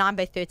bottom of a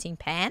 9x13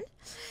 pan.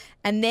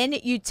 And then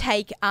you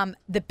take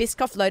the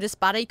Biscoff lotus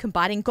butter. You can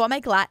buy it in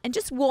Gourmet Glatt and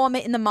just warm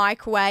it in the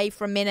microwave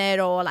for a minute,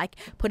 or like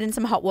put in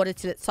some hot water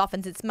till it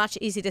softens. It's much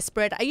easier to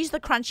spread. I use the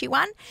crunchy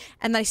one,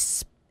 and I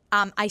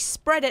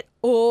spread it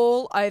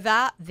all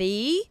over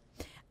the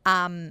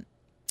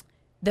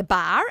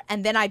bar,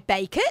 and then I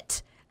bake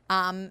it,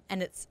 and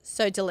it's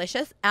so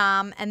delicious.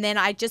 And then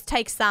I just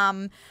take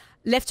some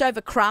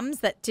leftover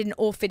crumbs that didn't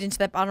all fit into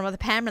the bottom of the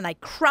pan, and I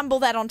crumble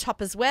that on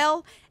top as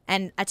well.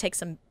 And I take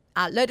some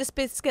Lotus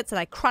biscuits and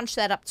I crunch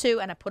that up too,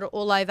 and I put it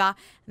all over,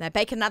 and I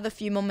bake another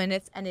few more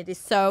minutes, and it is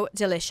so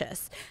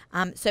delicious.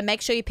 So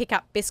make sure you pick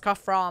up Biscoff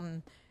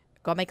from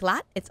Gourmet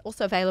Glatt. It's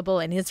also available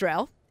in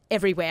Israel,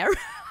 everywhere.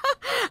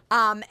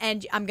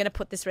 And I'm going to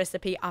put this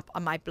recipe up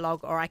on my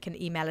blog, or I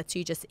can email it to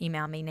you. Just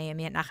email me,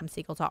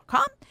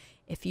 naomi@nachumsegal.com,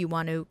 if you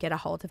want to get a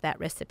hold of that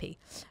recipe.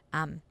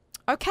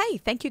 Okay,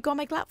 thank you,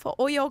 Gourmet Glatt, for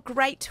all your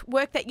great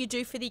work that you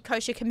do for the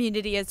kosher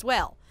community as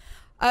well.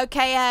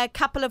 Okay, a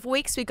couple of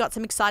weeks, we've got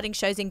some exciting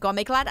shows in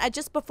Gourmet Glatt.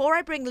 Just before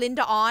I bring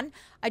Linda on,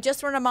 I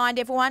just want to remind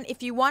everyone,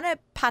 if you want to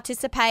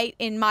participate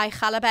in my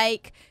challah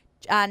bake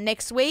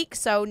next week,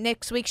 so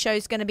next week's show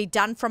is going to be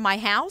done from my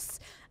house.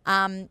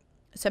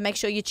 So make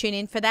sure you tune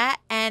in for that.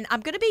 And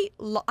I'm going to be,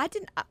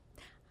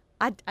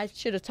 I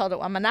should have told it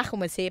when Menachem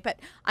was here, but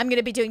I'm going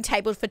to be doing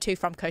Table for Two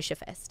from Kosher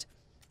Fest.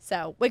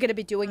 So we're going to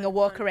be doing a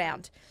walk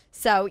around.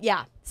 So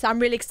yeah, so I'm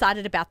really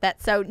excited about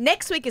that. So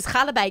next week is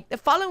Challah Bake. The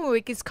following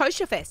week is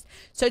Kosher Fest.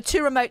 So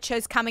 2 remote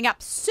shows coming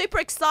up. Super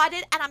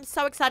excited, and I'm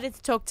so excited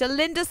to talk to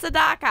Linda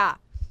Sadaka.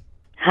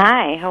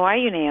 Hi, how are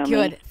you, Naomi?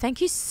 Good. Thank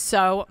you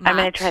so much. I'm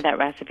going to try that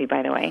recipe,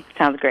 by the way.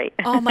 Sounds great.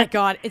 Oh, my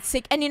God. It's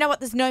sick. And you know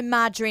what? There's no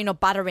margarine or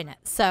butter in it.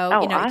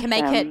 So, you can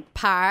make it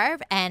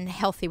parve and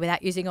healthy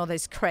without using all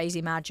those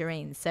crazy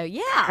margarines. So,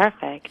 yeah.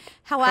 Perfect.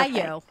 How are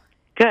you?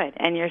 Good.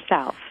 And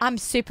yourself? I'm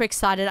super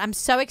excited. I'm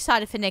so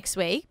excited for next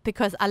week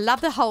because I love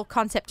the whole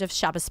concept of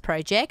Shabbos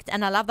Project,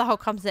 and I love the whole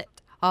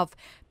concept of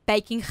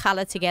baking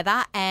challah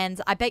together.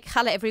 And I bake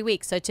challah every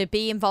week. So to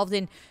be involved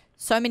in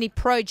so many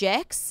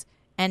projects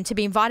and to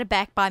be invited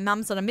back by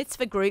Mums on a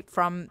Mitzvah group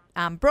from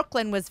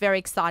Brooklyn was very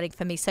exciting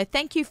for me. So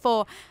thank you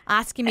for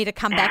asking me to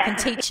come back and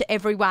teach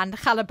everyone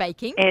challah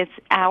baking. It's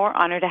our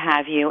honor to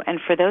have you.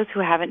 And for those who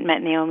haven't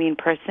met Naomi in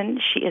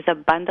person, she is a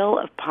bundle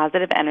of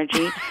positive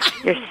energy.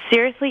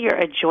 You're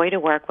a joy to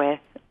work with.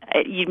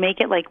 You make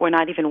it like we're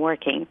not even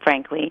working,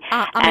 frankly.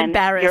 I'm and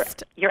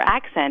embarrassed. Your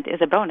accent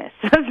is a bonus,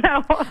 so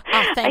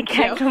I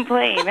can't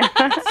complain.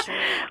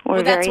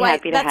 We're very happy to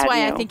have you. That's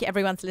why I think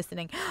everyone's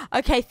listening.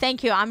 Okay,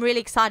 thank you. I'm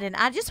really excited.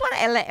 I just want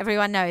to let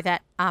everyone know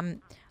that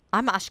I'm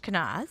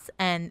Ashkenaz,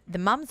 and the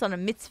Mums on a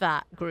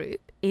Mitzvah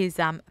group is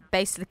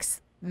basically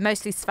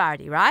mostly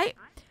Sephardi, right?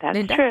 That's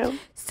Linda? true.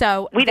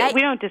 So we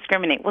don't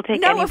discriminate. We'll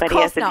take No, anybody of as a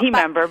course team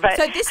not, member, but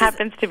so this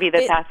happens to be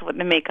that that's what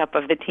the makeup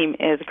of the team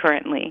is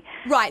currently.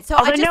 Right. So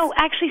Although, no,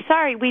 actually,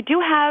 sorry, we do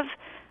have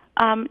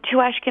 2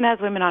 Ashkenaz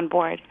women on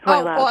board who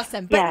I love.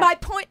 Awesome. But Yeah. my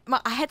point,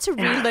 I had to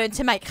relearn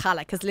to make challah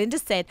because Linda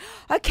said,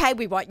 okay,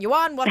 we want you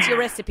on. What's your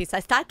recipe? So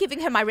I start giving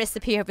her my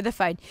recipe over the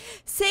phone.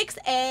 6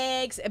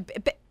 eggs.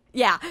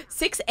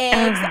 6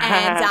 eggs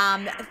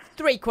and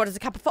 3/4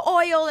 cup of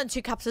oil and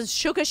 2 cups of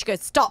sugar. She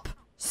goes, stop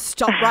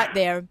right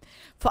there.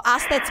 For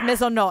us, that's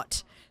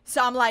mezonot.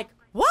 So I'm like,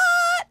 what?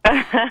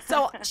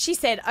 So she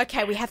said,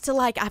 okay, we have to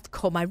I have to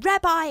call my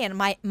rabbi and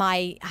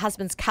my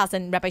husband's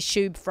cousin, Rabbi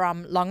Shub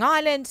from Long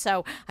Island.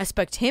 So I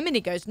spoke to him and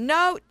he goes,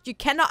 no, you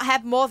cannot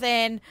have more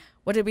than,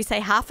 what did we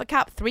say, half a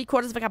cup,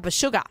 3/4 cup of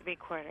sugar.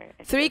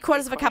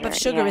 3/4 cup of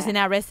sugar is in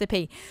our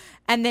recipe.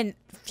 And then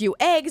a few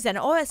eggs and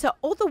oil. So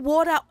all the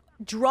water,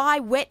 dry,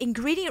 wet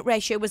ingredient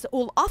ratio was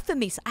all off for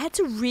me. So I had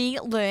to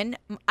relearn.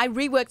 I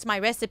reworked my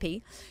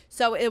recipe.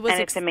 So it was.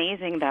 And it's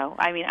amazing, though.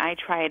 I mean, I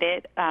tried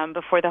it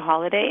before the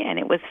holiday, and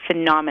it was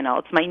phenomenal.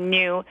 It's my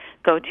new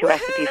go-to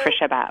recipe for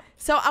Shabbat.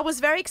 So I was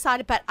very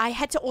excited, but I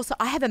had to also,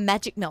 I have a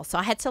magic mill. So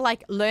I had to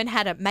learn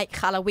how to make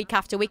challah week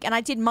after week. And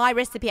I did my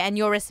recipe and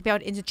your recipe, I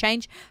would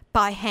interchange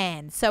by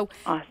hand. So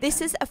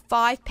This is a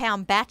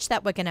 5-pound batch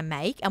that we're going to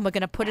make, and we're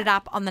going to put it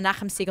up on the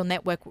Nachum Segal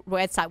Network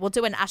website. We'll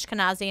do an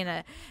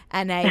Ashkenazi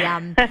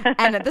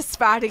and the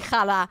Sephardi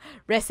challah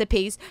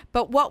recipes.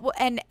 But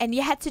and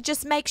you had to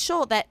just make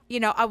sure that,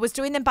 I was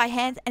doing them by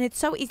hand, and it's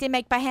so easy to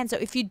make by hand. So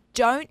if you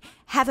don't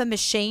have a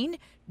machine,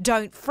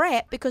 don't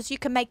fret, because you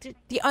can make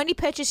the only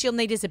purchase you'll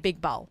need is a big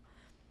bowl.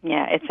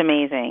 Yeah, it's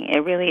amazing. It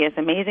really is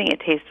amazing.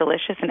 It tastes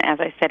delicious, and as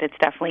I said, it's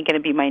definitely going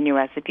to be my new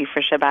recipe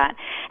for Shabbat.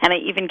 And I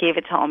even gave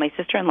it to all my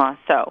sister-in-law,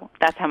 so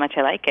that's how much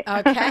I like it.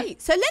 Okay,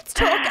 so let's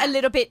talk a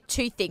little bit,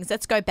 2 things.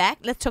 Let's go back.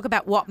 Let's talk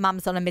about what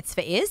Mums on a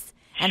Mitzvah is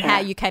and how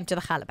you came to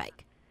the challah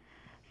bake.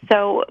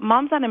 So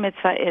Moms on a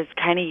Mitzvah is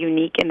kind of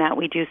unique in that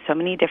we do so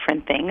many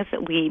different things.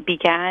 We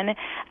began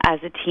as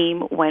a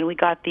team when we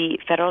got the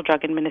Federal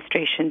Drug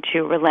Administration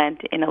to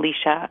relent in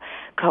Alicia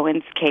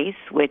Cohen's case,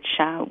 which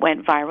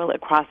went viral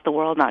across the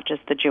world, not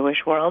just the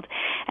Jewish world.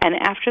 And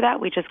after that,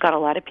 we just got a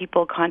lot of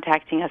people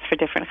contacting us for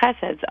different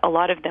cheseds. A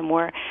lot of them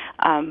were,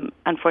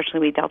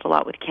 unfortunately, we dealt a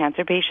lot with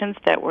cancer patients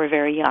that were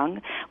very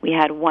young. We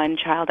had one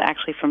child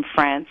actually from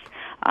France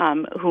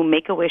who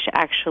Make-A-Wish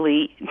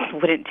actually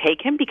wouldn't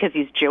take him because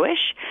he's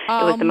Jewish.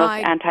 It was the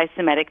most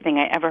anti-Semitic thing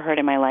I ever heard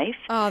in my life.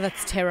 Oh,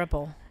 that's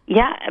terrible.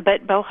 Yeah,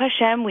 but Baruch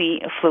Hashem,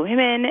 we flew him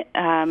in,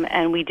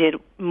 and we did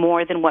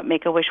more than what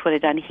Make-A-Wish would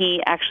have done.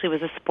 He actually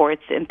was a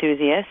sports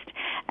enthusiast,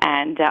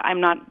 and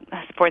I'm not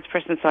a sports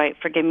person, so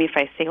forgive me if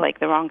I say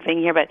the wrong thing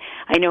here, but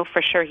I know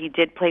for sure he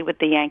did play with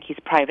the Yankees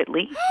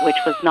privately, which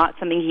was not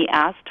something he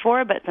asked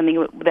for, but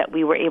something that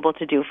we were able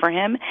to do for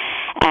him.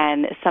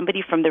 And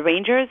somebody from the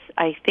Rangers,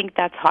 I think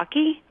that's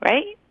hockey,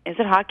 right? Is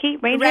it hockey?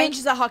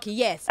 Rangers are hockey,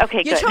 yes.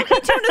 Okay, You're good.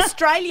 talking to an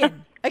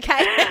Australian,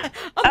 okay?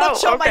 I'm not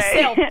sure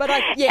myself, but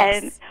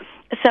yes. And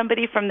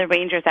somebody from the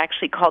Rangers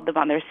actually called them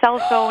on their cell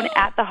phone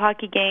at the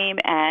hockey game,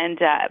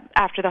 and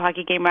after the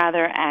hockey game,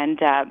 and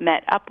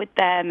met up with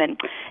them. And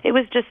it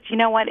was just,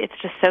 it's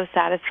just so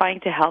satisfying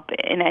to help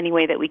in any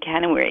way that we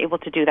can, and we were able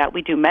to do that.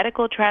 We do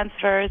medical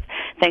transfers,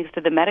 thanks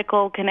to the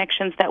medical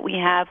connections that we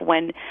have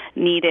when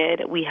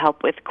needed. We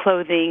help with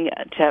clothing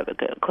to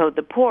clothe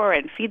the poor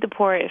and feed the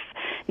poor if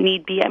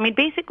need be. I mean,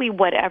 basically,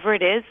 whatever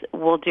it is,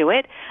 we'll do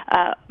it.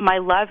 My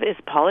love is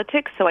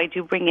politics, so I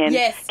do bring in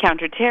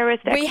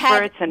counter-terrorist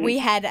experts. We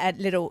had a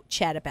little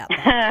chat about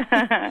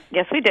that.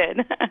 Yes, we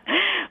did.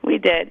 We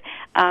did.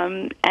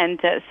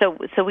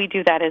 So we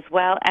do that as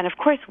well. And, of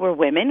course, we're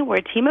women. We're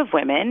a team of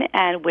women,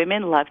 and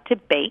women love to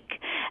bake.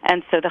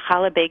 And so the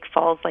challah bake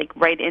falls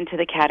right into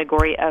the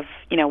category of,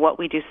 what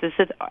we do. So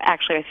this is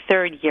actually our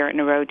 3rd year in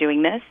a row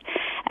doing this,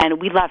 and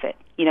we love it.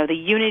 The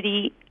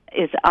unity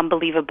is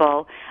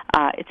unbelievable.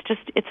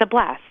 It's a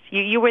blast.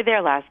 You were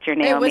there last year,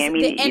 Naomi.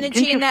 The energy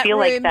didn't you in that feel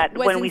room like that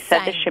was when we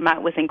said the insane. Shema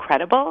was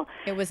incredible?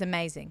 It was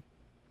amazing.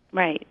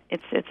 Right.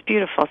 It's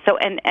beautiful. So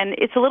and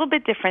it's a little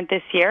bit different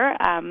this year.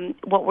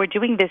 What we're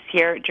doing this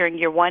year during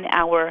your 1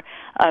 hour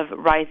of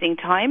rising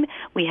time,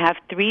 we have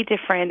 3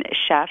 different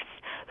chefs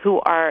who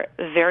are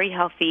very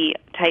healthy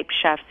type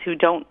chefs who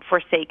don't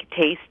forsake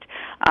taste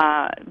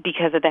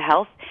because of the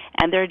health,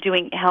 and they're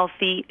doing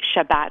healthy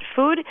Shabbat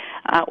food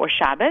or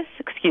Shabbos,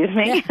 excuse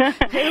me. Yeah.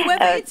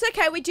 It's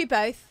okay. We do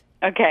both.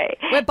 Okay.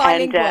 We're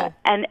bilingual.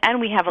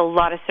 And we have a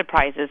lot of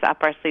surprises up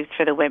our sleeves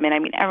for the women. I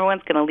mean,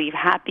 everyone's going to leave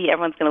happy.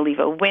 Everyone's going to leave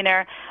a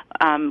winner.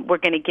 We're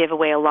going to give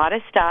away a lot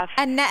of stuff.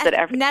 And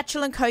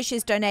Natural and Kosher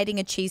is donating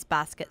a cheese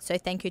basket, so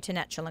thank you to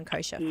Natural and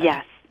Kosher.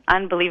 Yes.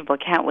 Unbelievable.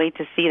 Can't wait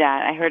to see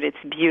that. I heard it's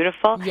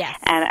beautiful. Yes.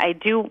 And I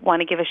do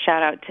want to give a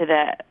shout out to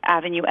the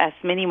Avenue S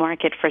Mini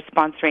Market for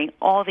sponsoring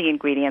all the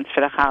ingredients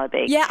for the challah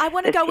bake. Yeah, I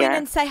want to this go year. in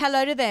and say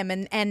hello to them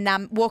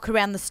and walk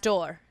around the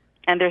store.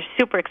 And they're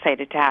super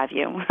excited to have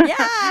you.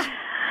 Yeah.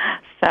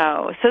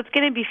 So it's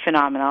going to be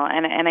phenomenal,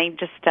 and I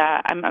just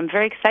I'm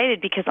very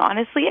excited because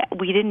honestly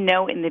we didn't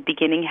know in the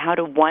beginning how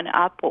to one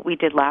up what we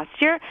did last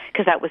year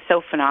because that was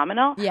so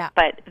phenomenal. Yeah.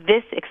 But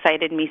this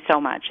excited me so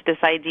much. This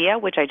idea,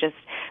 which I just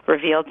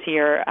revealed to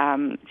your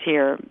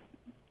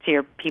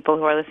people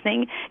who are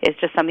listening, is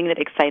just something that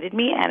excited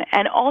me.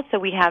 And also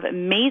we have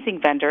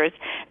amazing vendors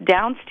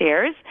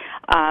downstairs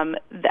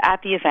at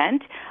the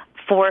event.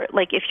 For,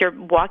 like, if you're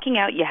walking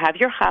out, you have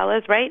your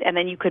challahs, right? And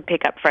then you could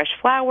pick up fresh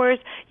flowers,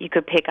 you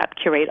could pick up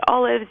pureed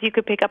olives, you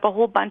could pick up a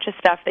whole bunch of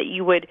stuff that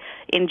you would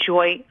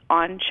enjoy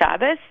on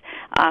Shabbos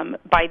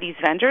by these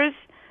vendors.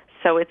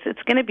 So it's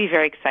going to be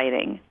very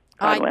exciting,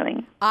 God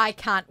willing. I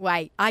can't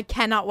wait. I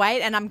cannot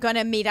wait. And I'm going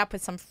to meet up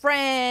with some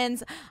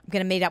friends. I'm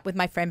going to meet up with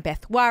my friend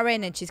Beth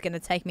Warren, and she's going to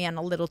take me on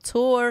a little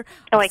tour.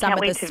 Oh, I can't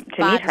wait to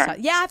meet her.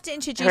 Yeah, I have to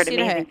introduce heard you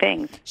to her. amazing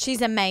things.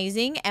 She's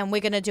amazing, and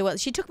we're going to do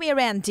it. She took me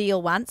around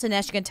Deal once, and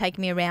now she's going to take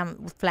me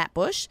around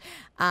Flatbush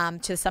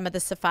to some of the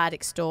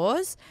Sephardic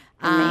stores.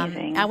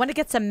 Amazing. I want to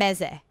get some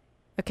meze.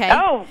 Okay.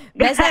 Oh,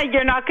 meze,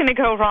 you're not going to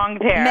go wrong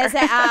there.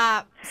 meze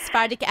are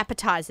Sephardic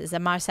appetizers.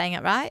 Am I saying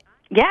it right?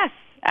 Yes.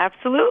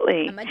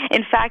 Absolutely.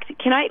 In fact,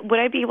 would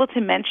I be able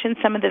to mention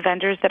some of the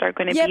vendors that are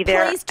going to be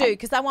there? Yeah, please do,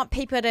 because I want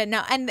people to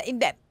know. And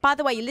by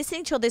the way, you're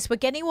listening to all this. We're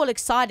getting all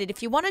excited.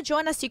 If you want to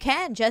join us, you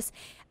can. Just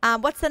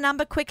what's the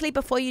number quickly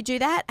before you do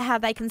that? How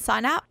they can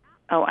sign up?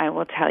 Oh, I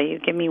will tell you.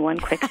 Give me one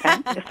quick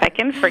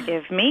second.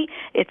 Forgive me.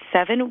 It's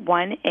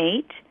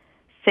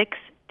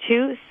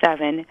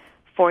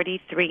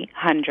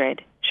 718-627-4300.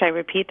 Should I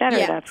repeat that, or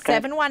that's good?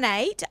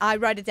 718. I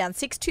wrote it down.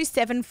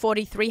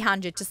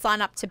 627-4300 to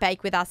sign up to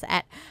bake with us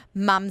at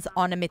Mums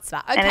on a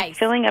Mitzvah. Okay. And it's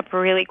filling up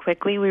really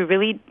quickly. We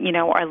really,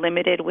 are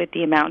limited with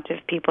the amount of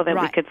people that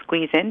we Right. could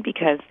squeeze in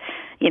because,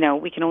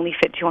 we can only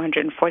fit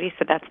 240,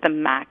 so that's the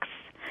max.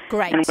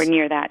 Great. And we're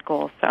near that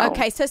goal. So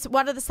Okay, so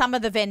what are some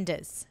of the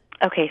vendors?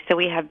 Okay, so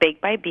we have Baked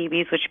by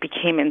BB's, which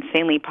became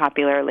insanely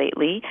popular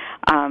lately.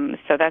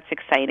 So that's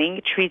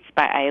exciting. Treats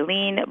by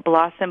Eileen,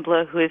 Blossom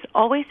Blue, who is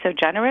always so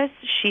generous.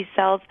 She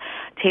sells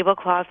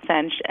tablecloths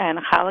and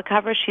challah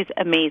covers. She's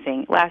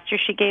amazing. Last year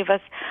she gave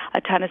us a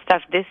ton of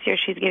stuff. This year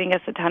she's giving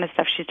us a ton of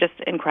stuff. She's just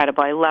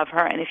incredible. I love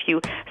her. And if you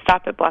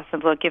stop at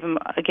Blossom Blue, give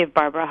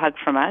Barbara a hug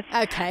from us.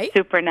 Okay.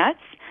 Super Nuts,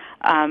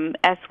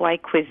 SY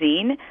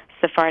Cuisine,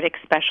 Sephardic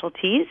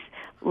Specialties,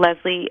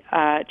 Leslie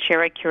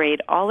Chera Curate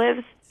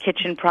Olives,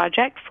 Kitchen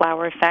Project,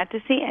 Flower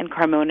Fantasy, and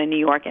Carmona, New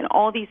York. And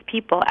all these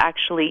people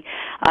actually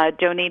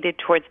donated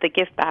towards the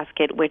gift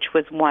basket, which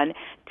was won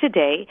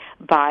today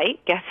by,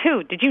 guess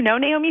who? Did you know,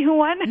 Naomi, who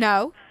won?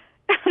 No.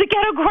 The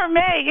Ghetto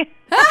Gourmet.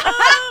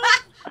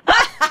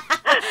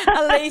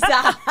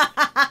 Elisa.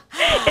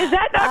 Is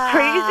that not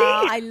crazy?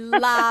 I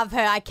love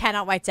her. I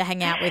cannot wait to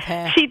hang out with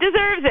her. She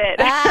deserves it.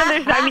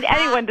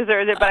 Anyone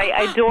deserves it, but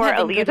I adore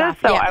Having good Elisa,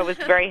 laugh, so yeah. I was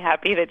very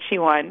happy that she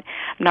won.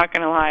 I'm not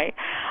going to lie.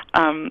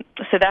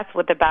 So that's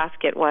what the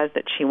basket was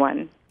that she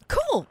won.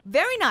 Cool.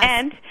 Very nice.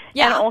 And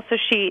also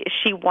she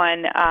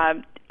won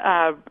a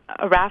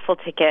raffle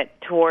ticket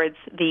towards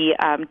the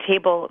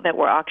table that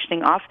we're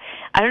auctioning off.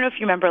 I don't know if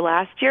you remember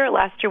last year.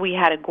 Last year we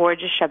had a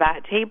gorgeous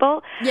Shabbat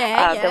table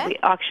that we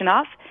auctioned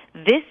off.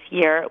 This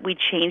year, we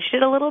changed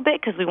it a little bit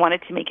because we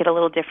wanted to make it a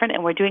little different,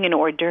 and we're doing an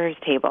hors d'oeuvres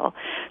table.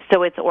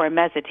 So it's, or a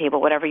mezza table,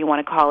 whatever you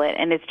want to call it.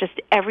 And it's just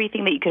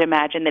everything that you could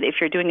imagine that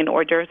if you're doing an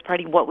hors d'oeuvres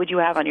party, what would you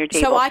have on your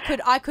table? So I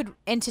could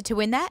enter to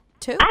win that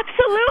too?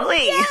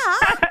 Absolutely. Yeah.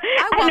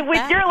 I want and with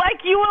that. your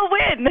luck, you will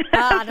win.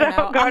 I don't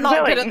know. God I'm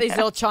not good willing. at these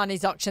little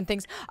Chinese auction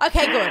things.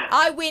 Okay, good.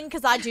 I win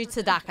because I do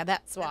tzedakah.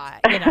 That's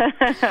why. We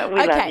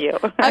love you.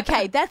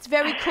 Okay, that's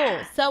very cool.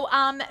 So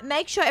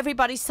make sure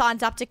everybody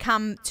signs up to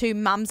come to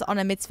Mums on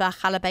a Mitzvah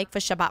Challah Bake for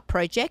Shabbat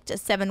project,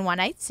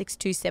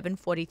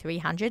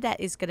 718-627-4300. That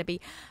is going to be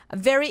a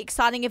very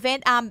exciting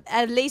event.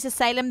 Lisa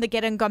Salem, the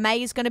Get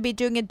Gourmet, is going to be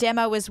doing a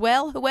demo as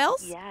well. Who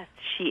else? Yes,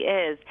 she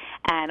is.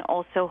 And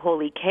also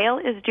Holy Kale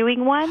is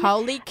doing one.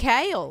 Holy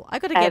Kale. I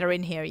got to get her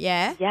in here,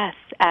 yeah? Yes,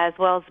 as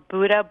well as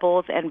Buddha,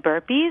 Bowls, and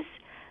Burpees.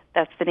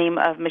 That's the name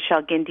of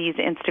Michelle Gindy's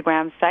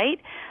Instagram site.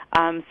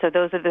 So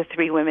those are the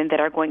three women that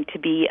are going to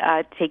be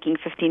taking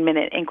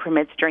 15-minute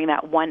increments during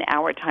that 1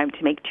 hour time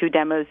to make 2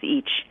 demos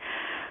each.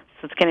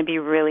 So it's going to be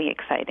really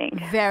exciting.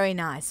 Very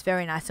nice,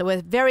 very nice. So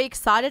we're very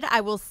excited.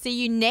 I will see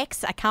you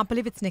next. I can't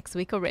believe it's next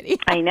week already.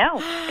 I know.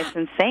 It's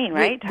insane,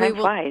 right? Time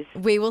flies.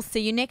 We will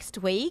see you next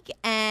week.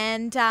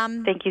 And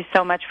thank you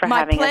so much for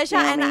having us, My pleasure.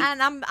 Naomi.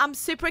 And I'm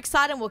super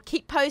excited. We'll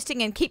keep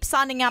posting and keep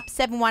signing up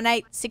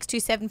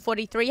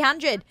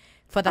 718-627-4300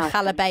 for the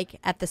Challah Bake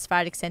at the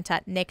Sephardic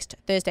Centre next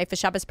Thursday for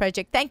Shabbos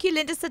Project. Thank you,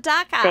 Linda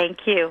Sadaka.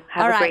 Thank you.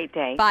 Have a great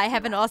day. Bye.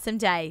 Have an awesome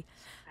day.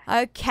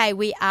 Okay,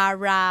 we are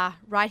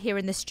right here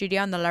in the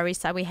studio on the Lower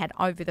East Side. We had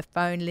over the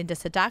phone Linda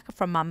Sadaka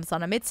from Mums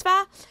on a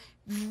Mitzvah.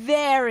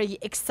 Very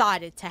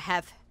excited to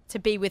have to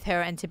be with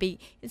her and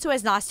it's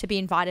always nice to be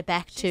invited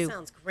back She to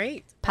sounds great. I'd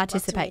love to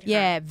participate. meet her.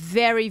 Yeah,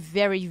 very,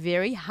 very,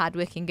 very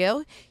hardworking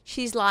girl.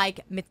 She's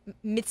like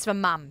mitzvah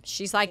mum.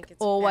 She's like it's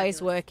always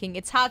fabulous. working.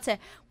 It's hard to,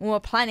 when we were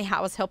planning how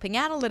I was helping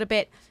out a little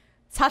bit,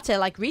 it's hard to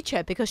like reach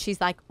her because she's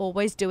like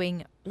always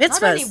doing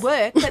not only Mitzvahs.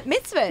 work, but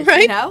mitzvahs,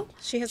 Right? you know?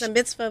 She has a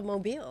mitzvah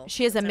mobile.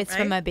 She has a Is that mitzvah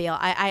right? mobile.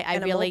 I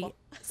And a really mobile.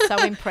 so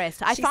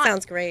impressed. She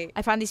sounds great.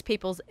 I find these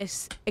people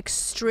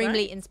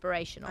extremely Right.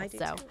 inspirational. I do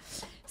so, too.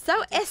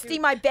 so Esty,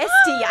 my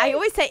bestie. I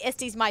always say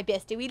Esty's my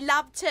bestie. We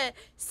love to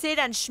sit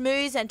and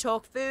schmooze and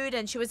talk food.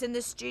 And she was in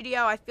the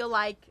studio. I feel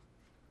like,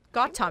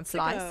 God, time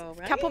flies. ago,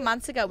 A couple right?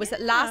 months ago. Was it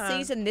last Yeah.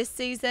 season? This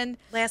season?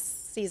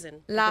 Last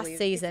season. I Last believe.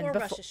 season. Before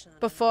Rosh Hashanah.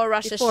 Before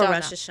Rosh Before Hashanah.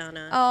 Rosh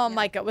Hashanah. Oh Yeah.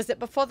 my God! Was it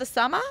before the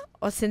summer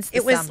or since the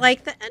It was summer?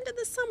 like the end of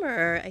the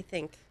summer, I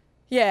think.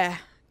 Yeah.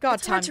 God,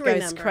 It's time hard goes to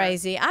remember.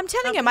 crazy. I'm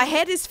telling you, my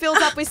head is filled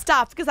up with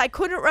stuff because I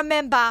couldn't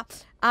remember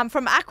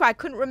from Accra. I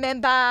couldn't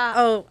remember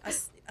Oh,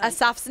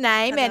 Asaf's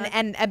name,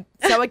 and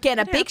so again,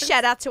 a big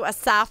shout out to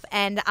Asaf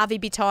and Avi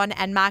Biton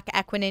and Mark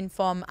Aquinin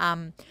from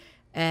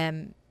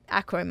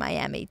Accra,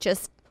 Miami.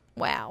 Just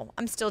wow,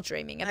 I'm still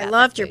dreaming about. I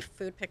loved that your food.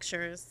 food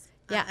pictures.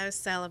 Yeah. I was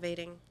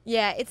salivating.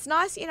 Yeah, it's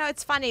nice. You know,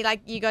 it's funny.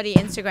 Like you got your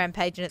Instagram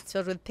page and it's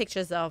filled with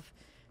pictures of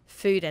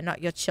food and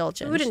not your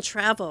children. Food and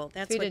travel.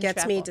 That's Food what and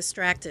gets me travel.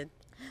 distracted.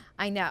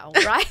 I know,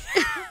 right?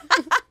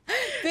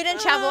 Food and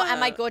travel and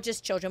my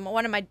gorgeous children.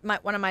 One of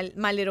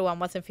my little one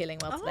wasn't feeling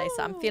well today,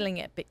 so I'm feeling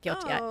a bit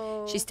guilty.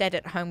 Oh. She stayed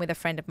at home with a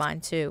friend of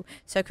mine too,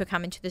 so could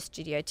come into the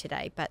studio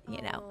today. But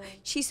you know,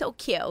 she's so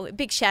cute.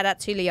 Big shout out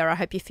to Leah. I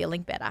hope you're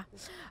feeling better.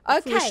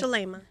 Okay,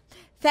 Shalema.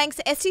 thanks,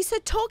 Esty. So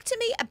talk to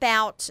me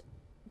about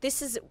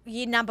this. Is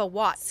year number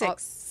what?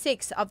 Six.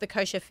 Six of the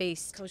Kosher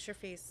Feast. Kosher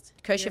feast.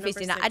 Kosher Year Feast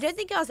number dinner. I 6. don't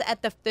think I was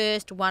at the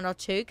first one or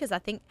two because I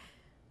think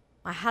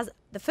my husband.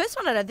 The first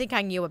one, I don't think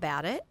I knew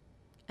about it,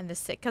 and the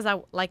second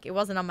because it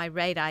wasn't on my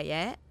radar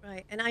yet.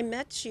 Right. And I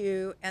met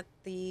you at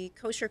the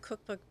Kosher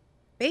Cookbook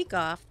Bake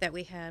Off that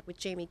we had with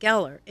Jamie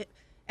Geller.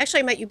 Actually,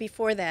 I met you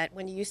before that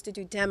when you used to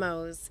do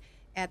demos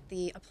at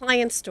the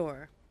appliance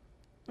store.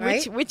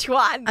 Right? Which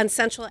one? On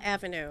Central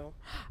Avenue.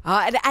 Oh,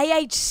 at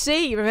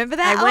AHC. Remember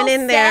that? I went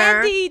in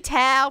there. Sandy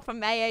Tao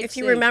from AHC. If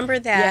you remember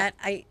that,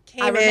 I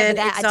came remember in,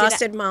 that. I did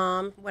exhausted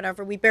mom,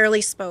 whatever. We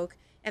barely spoke.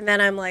 And then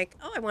I'm like,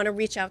 oh, I want to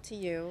reach out to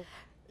you.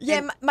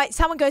 Yeah,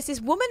 someone goes,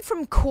 this woman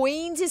from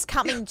Queens is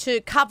coming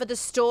to cover the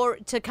store,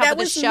 to cover That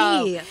the was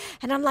show. me.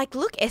 And I'm like,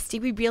 look,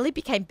 Esty, we really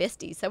became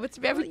besties. So it's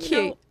very You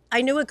cute. know,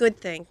 I knew a good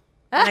thing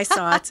when I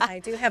saw it. I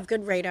do have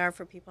good radar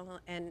for people.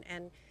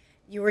 And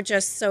you were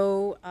just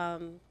so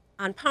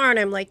on par. And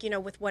I'm like,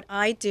 with what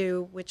I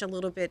do, which a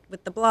little bit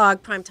with the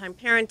blog, Primetime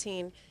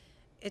Parenting,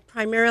 it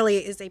primarily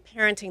is a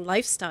parenting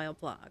lifestyle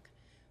blog.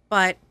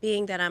 But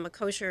being that I'm a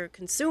kosher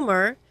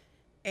consumer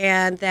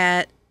and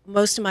that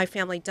most of my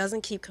family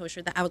doesn't keep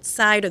kosher, the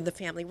outside of the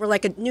family, we're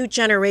like a new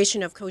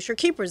generation of kosher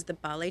keepers, the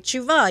Balei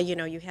Tshuva.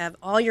 You have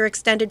all your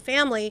extended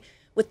family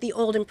with the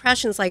old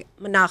impressions, like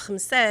Menachem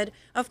said,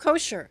 of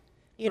kosher.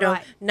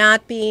 Right.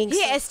 Not being...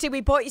 Here, Esty, we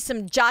bought you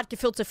some jarred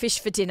gefilte fish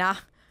for dinner.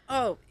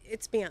 Oh,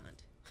 it's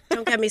beyond.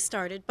 Don't get me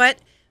started. But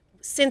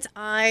since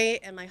I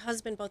and my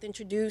husband both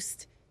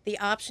introduced the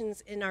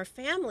options in our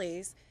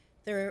families,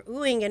 they're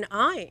oohing and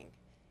eyeing,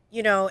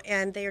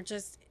 and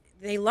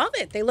they love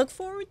it. They look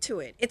forward to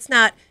it. It's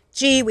not,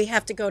 gee, we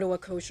have to go to a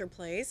kosher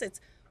place. It's,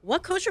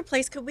 what kosher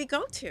place could we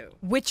go to?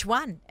 Which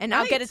one? And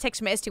I'll get a Right. text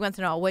from Esty once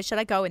in a while. Where should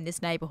I go in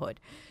this neighborhood?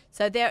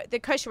 So the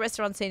kosher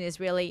restaurant scene is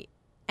really,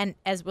 and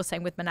as we're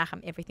saying with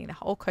Menachem, everything, the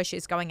whole kosher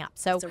is going up.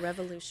 So It's a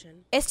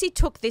revolution. Esty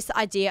took this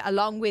idea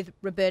along with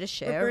Roberta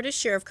Scher. Roberta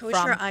Scher of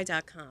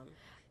koshereye.com.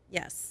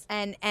 Yes.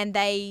 And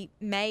they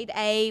made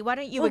why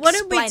don't you Well, what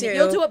did we explain it? do?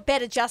 You'll do it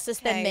better justice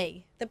than Okay.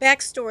 me. The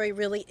backstory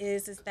really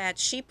is that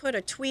she put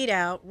a tweet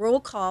out, roll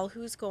call,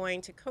 who's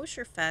going to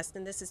Kosher Fest,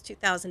 and this is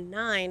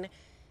 2009.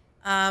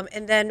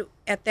 And then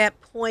at that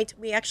point,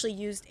 we actually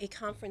used a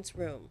conference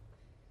room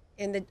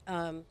in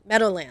the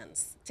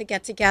Meadowlands to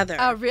get together.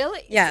 Oh,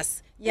 really?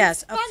 Yes,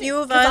 yes. A Funny, few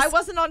of 'cause us. I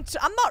wasn't on.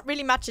 I'm not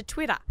really much at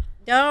Twitter.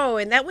 No,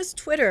 and that was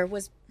Twitter,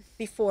 was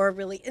before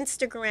really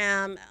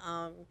Instagram,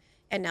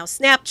 and now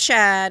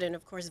Snapchat, and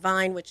of course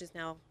Vine, which is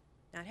now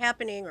not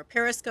happening, or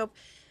Periscope.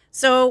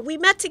 So we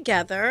met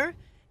together,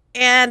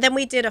 and then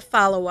we did a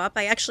follow-up.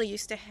 I actually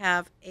used to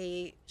have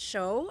a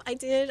show I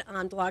did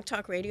on Blog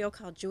Talk Radio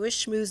called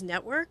Jewish Schmooze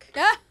Network.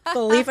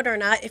 Believe it or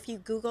not, if you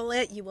Google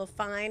it, you will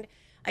find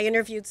I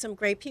interviewed some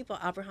great people,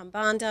 Abraham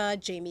Banda,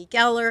 Jamie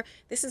Geller.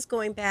 This is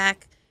going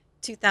back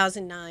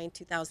 2009,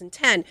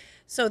 2010.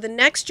 So the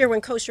next year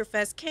when Kosher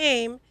Fest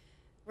came,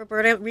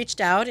 Roberta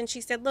reached out and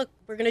she said, look,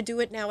 we're going to do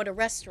it now at a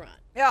restaurant.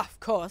 Yeah, of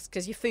course,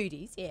 because you're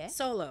foodies. Yeah.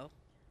 Solo.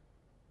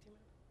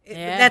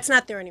 Yeah. That's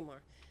not there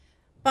anymore.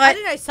 But I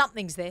don't know.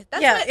 Something's there.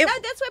 That's Yeah, where, no,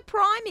 that's where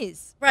Prime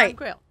is. right, Prime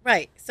Grill.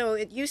 right. So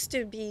it used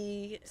to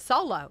be,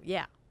 Solo.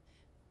 Yeah.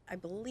 I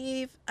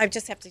believe, I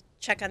just have to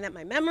check on that,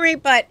 my memory.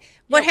 But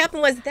what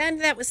happened was then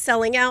that was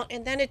selling out,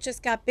 and then it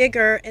just got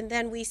bigger. And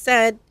then we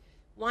said,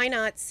 why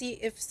not see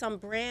if some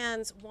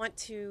brands want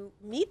to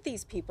meet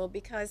these people?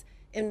 Because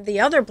in the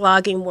other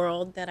blogging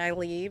world that I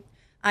lead,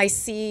 I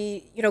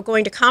see,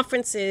 going to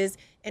conferences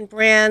and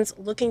brands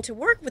looking to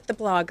work with the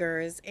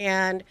bloggers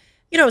and,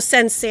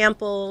 send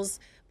samples.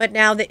 But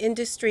now the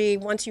industry,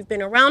 once you've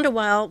been around a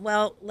while,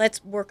 well,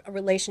 let's work a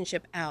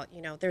relationship out.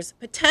 There's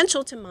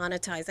potential to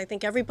monetize. I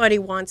think everybody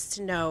wants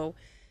to know,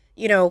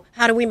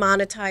 how do we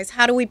monetize?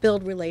 How do we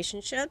build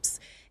relationships?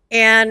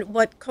 And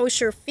what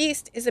Kosher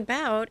Feast is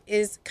about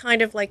is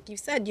kind of like you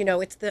said,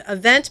 it's the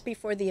event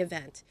before the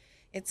event.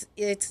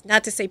 It's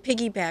not to say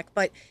piggyback,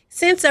 but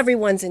since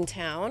everyone's in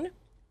town,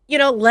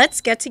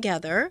 let's get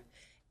together.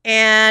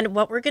 And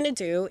what we're going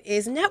to do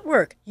is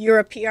network. You're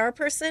a PR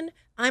person.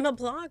 I'm a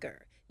blogger.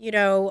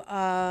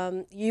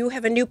 You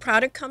have a new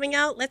product coming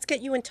out. Let's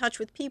get you in touch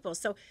with people.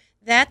 So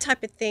that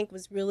type of thing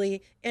was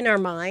really in our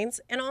minds.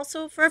 And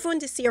also for everyone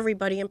to see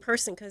everybody in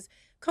person, because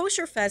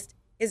Kosher Fest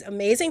is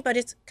amazing, but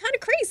it's kind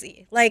of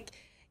crazy. Like,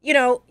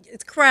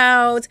 it's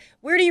crowds.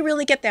 Where do you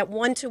really get that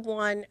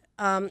one-to-one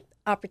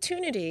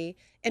opportunity?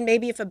 And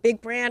maybe if a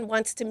big brand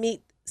wants to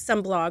meet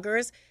some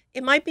bloggers,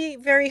 it might be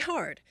very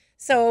hard.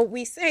 So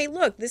we say,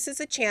 look, this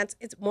is a chance.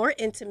 It's more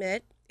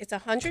intimate. It's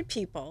 100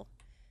 people.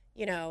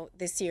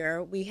 This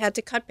year we had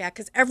to cut back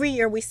because every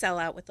year we sell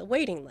out with a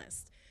waiting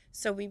list.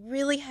 So we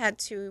really had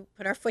to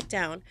put our foot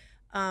down.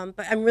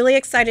 But I'm really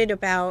excited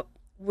about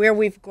where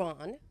we've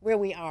gone, where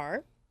we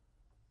are,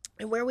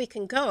 and where we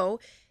can go.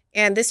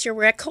 And this year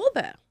we're at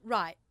Kolbe.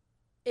 Right.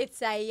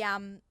 It's a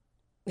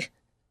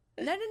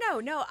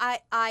No.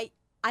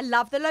 I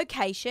love the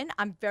location.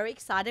 I'm very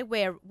excited.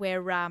 We're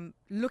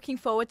looking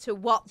forward to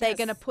what they're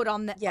going to put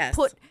on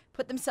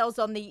put themselves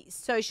on the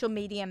social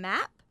media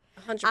map.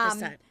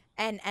 100%.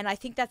 And I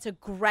think that's a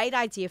great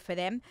idea for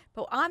them.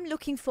 But I'm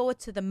looking forward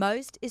to the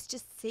most is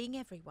just seeing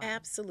everyone.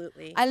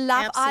 Absolutely.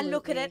 I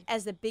look at it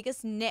as the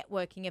biggest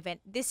networking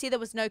event. This year there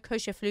was no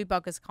Kosher Food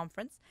Bloggers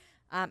Conference.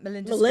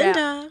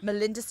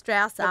 Melinda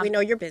Strauss. We know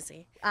you're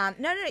busy.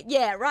 No.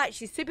 Yeah, right.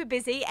 She's super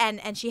busy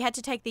and she had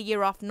to take the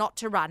year off not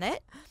to run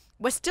it.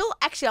 We're still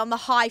actually on the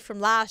high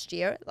from last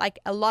year. Like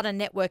a lot of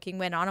networking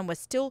went on and we're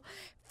still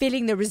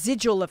feeling the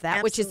residual of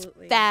that,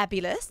 Absolutely. which is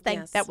fabulous.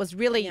 Yes. That was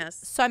really Yes.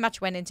 so much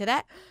went into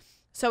that.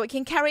 So it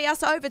can carry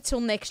us over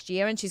till next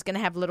year, and she's going to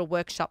have little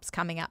workshops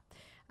coming up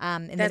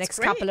in the next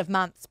couple of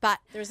months. But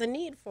there's a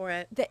need for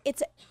it.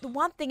 The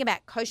one thing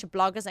about Kosher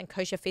Bloggers and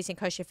Kosher Feast and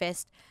Kosher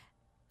Fest,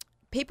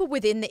 people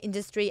within the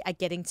industry are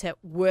getting to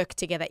work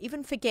together.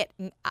 Even forget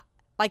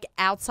like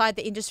outside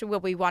the industry where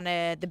we want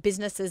the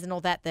businesses and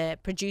all that, the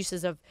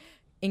producers of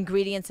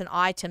ingredients and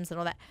items and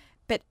all that,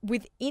 but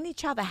within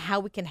each other, how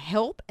we can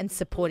help and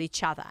support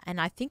each other. And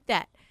I think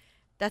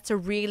that's a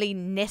really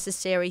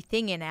necessary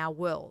thing in our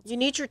world. You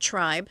need your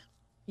tribe.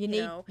 You need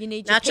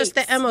your not just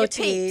peeps, the your MOTs,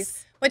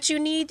 peeps. but you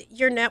need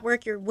your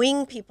network, your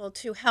wing people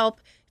to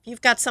help. If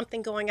you've got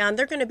something going on,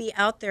 they're going to be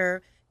out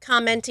there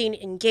commenting,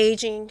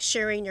 engaging,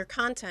 sharing your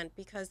content,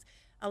 because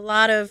a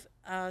lot of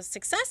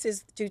success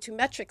is due to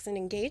metrics and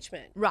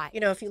engagement. Right.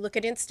 If you look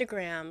at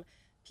Instagram,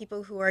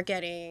 people who are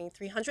getting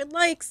 300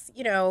 likes,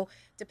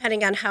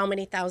 depending on how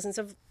many thousands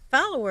of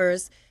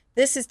followers,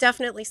 this is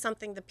definitely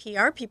something the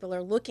PR people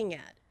are looking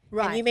at.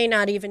 Right. And you may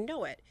not even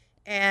know it.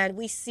 And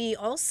we see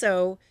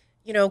also,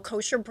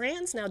 kosher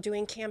brands now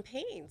doing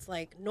campaigns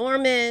like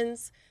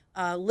Norman's,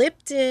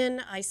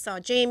 Lipton. I saw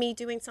Jamie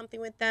doing something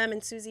with them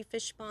and Susie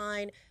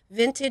Fishbein,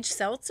 Vintage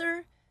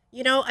Seltzer.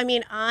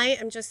 I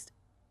am just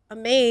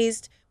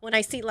amazed when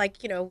I see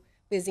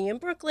Busy in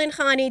Brooklyn,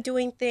 Hani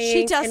doing things.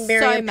 She does and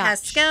Miriam so much.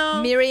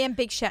 Pascal. Miriam,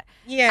 big shout.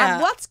 Yeah.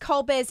 What's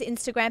Colbert's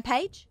Instagram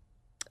page?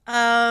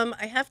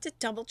 I have to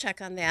double check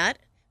on that.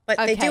 But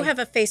they do Okay. have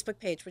a Facebook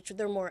page, which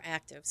they're more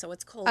active. So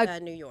it's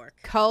Kolbe, New York.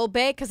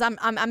 Colbert, because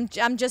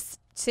I'm just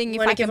seeing if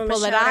Wanna I can give 'em a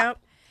pull it shout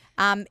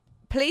up.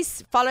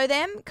 Please follow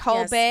them,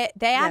 Colbert. Yes.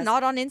 They are Yes.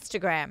 not on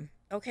Instagram.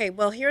 Okay,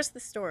 well, here's the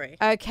story.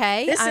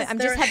 Okay, This is I'm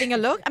their- just having a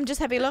look.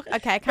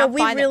 Okay, I can't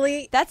we find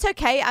really- it. That's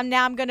okay. I'm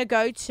going to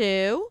go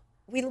to.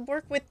 We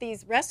work with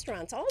these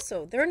restaurants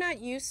also. They're not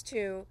used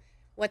to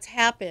what's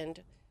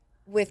happened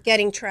with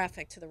getting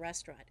traffic to the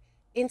restaurant.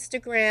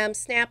 Instagram,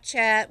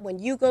 Snapchat, when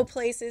you go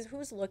places,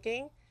 who's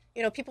looking?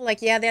 People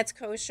like, yeah, that's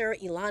kosher,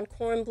 Elon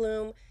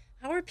Kornblum.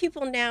 How are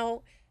people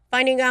now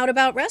finding out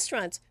about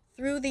restaurants?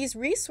 Through these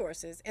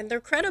resources. And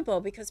they're credible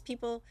because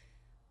people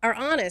are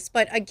honest.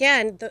 But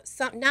again,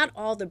 not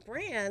all the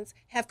brands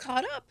have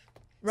caught up.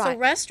 So Right.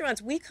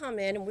 restaurants, we come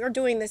in and we're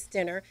doing this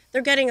dinner.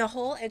 They're getting a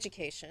whole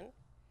education.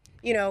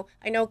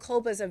 I know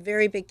Kolbe is a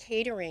very big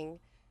catering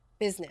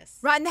business.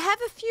 Right, and they have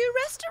a few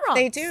restaurants.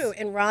 They do.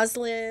 In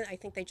Roslyn, I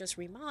think they just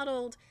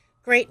remodeled.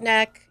 Great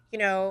Neck,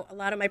 a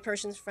lot of my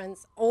Persian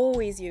friends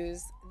always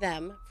use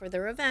them for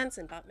their events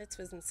and bat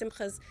mitzvahs and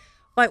simchas.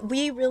 But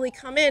we really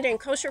come in, and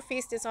Kosher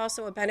Feast is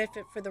also a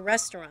benefit for the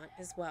restaurant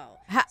as well.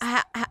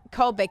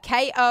 Colbert,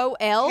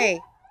 K-O-L.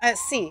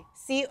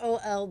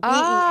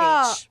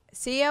 C-O-L-B-E-H.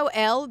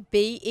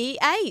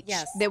 C-O-L-B-E-H.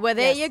 Yes, There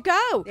yes, you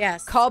go.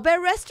 yes.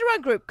 Colbert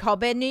Restaurant Group,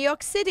 Colbert, New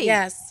York City.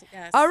 Yes.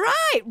 All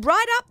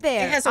right up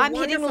there. It has a I'm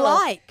hitting wonderful-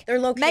 like. their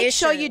Make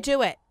sure you location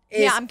do it.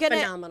 is I'm gonna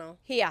phenomenal.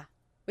 Here,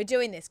 We're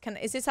doing this.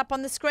 Is this up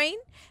on the screen?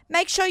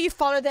 Make sure you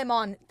follow them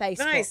on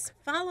Facebook. Nice.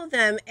 Follow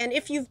them. And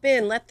if you've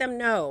been, let them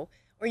know.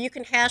 Or you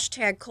can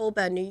hashtag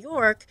Colba New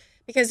York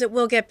because it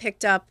will get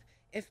picked up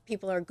if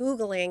people are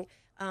Googling.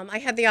 I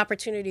had the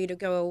opportunity to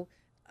go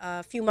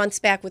a few months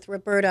back with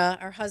Roberta,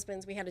 our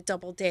husbands. We had a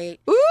double date.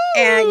 Ooh.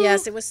 And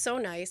yes, it was so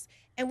nice.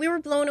 And we were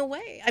blown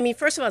away. I mean,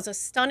 first of all, it's a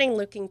stunning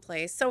looking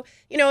place. So,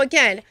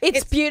 again.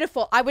 It's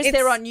beautiful. I was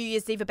there on New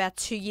Year's Eve about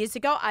 2 years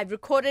ago. I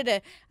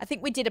recorded I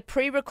think we did a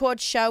pre-record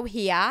show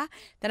here.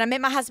 Then I met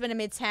my husband in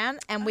Midtown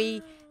and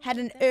we had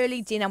an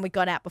early dinner and we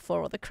got out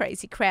before all the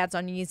crazy crowds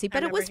on New Year's Eve.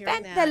 But it was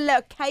the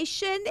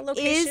location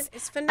is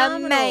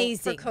phenomenal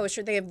amazing. For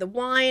kosher. They have the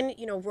wine,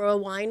 Royal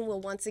Wine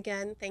will once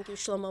again thank you,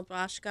 Shlomo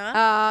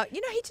Bashka.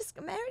 He just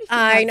got married a few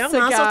I know, months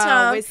ago. Mazel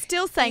tov. We're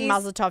still saying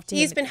Mazel tov to him.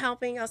 He's been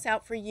helping us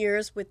out for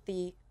years with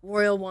the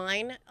Royal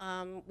Wine.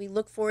 We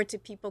look forward to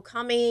people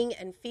coming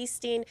and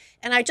feasting.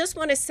 And I just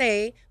want to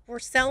say we're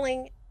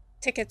selling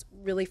tickets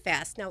really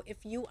fast. Now,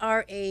 if you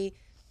are a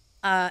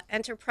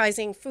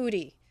enterprising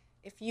foodie,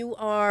 if you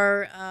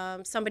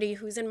are somebody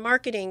who's in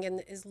marketing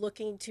and is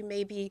looking to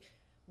maybe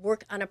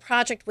work on a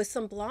project with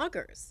some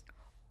bloggers,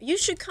 you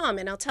should come.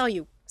 And I'll tell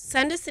you,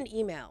 send us an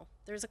email.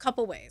 There's a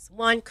couple ways.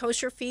 One,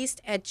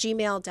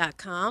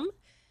 kosherfeast@gmail.com.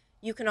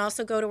 You can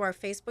also go to our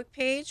Facebook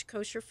page,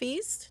 Kosher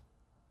Feast.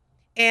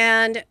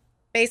 And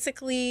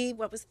basically,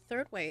 what was the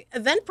third way?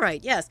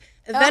 Eventbrite, yes.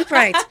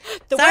 Eventbrite.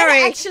 The way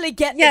to actually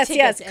get the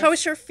tickets. Yes,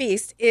 Kosher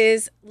Feast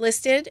is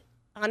listed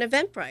on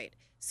Eventbrite.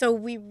 So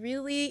we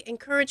really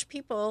encourage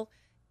people,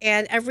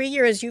 and every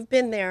year as you've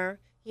been there,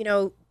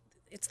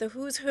 it's the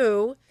who's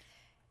who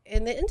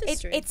in the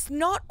industry. It's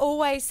not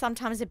always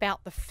sometimes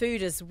about the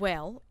food as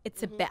well.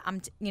 It's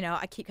about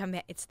I keep coming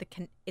back. It's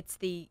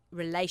the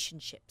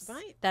relationships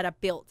that are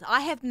built.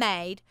 I have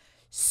made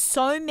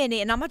so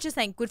many, and I'm not just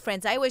saying good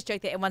friends. I always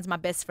joke that everyone's my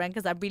best friend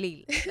because I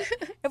really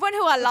everyone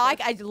who I love,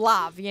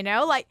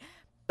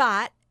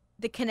 but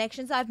the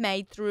connections I've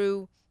made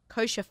through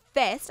Kosher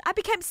Fest, I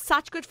became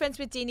such good friends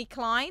with Deanie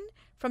Klein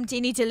from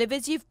Deanie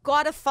Delivers. You've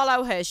got to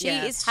follow her. She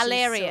is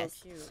hilarious.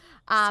 She's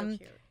so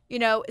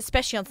cute.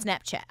 Especially on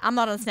Snapchat. I'm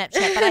not on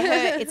Snapchat, but I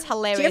heard it's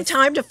hilarious. Do you have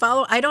time to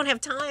follow? I don't have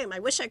time. I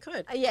wish I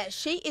could. Yeah,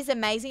 she is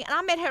amazing. And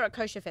I met her at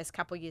Kosher Fest a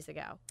couple of years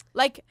ago.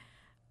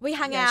 We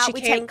hung out.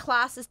 We take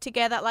classes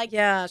together. She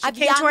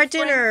came to our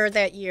dinner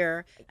that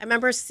year. I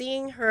remember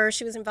seeing her.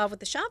 She was involved with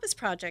the Shabbos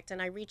Project,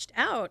 and I reached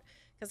out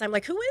because I'm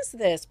like, who is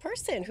this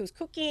person who's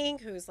cooking,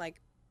 who's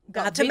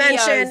not to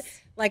mention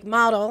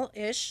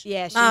model-ish,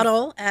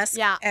 model-esque,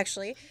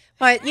 actually.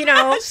 But,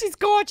 she's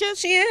gorgeous.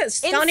 She is.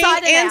 Stunning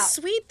and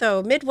sweet,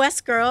 though.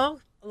 Midwest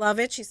girl. Love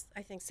it. She's,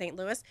 I think, St.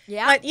 Louis.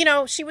 Yeah. But,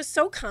 she was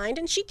so kind,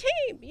 and she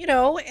came,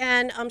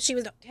 and she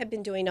had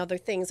been doing other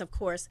things, of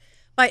course.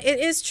 But it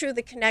is true,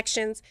 the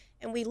connections,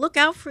 and we look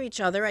out for each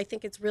other. I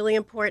think it's really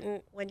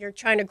important when you're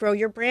trying to grow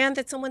your brand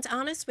that someone's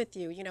honest with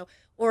you,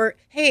 or,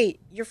 hey,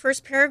 your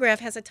first paragraph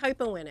has a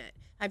typo in it.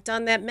 I've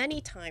done that many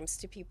times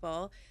to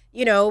people,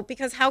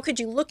 because how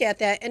could you look at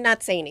that and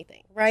not say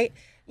anything, right?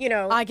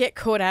 I get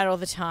caught out all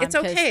the time. It's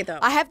okay, though.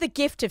 I have the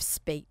gift of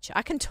speech.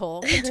 I can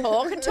talk and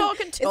talk and talk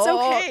and talk. It's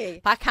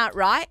okay. But I can't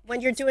write.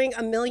 When you're doing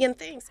a million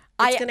things,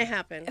 it's going to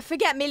happen.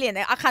 Forget million.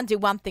 I can't do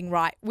one thing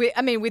right.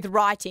 With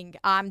writing,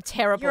 I'm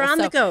terrible. You're on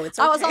the go. It's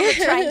okay. I was on the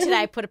train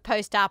today, put a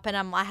post up, and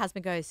my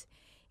husband goes,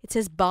 it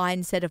says "by"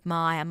 instead of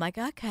 "my." I'm like,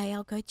 okay,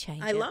 I'll go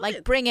change it. I love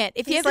it. Bring it.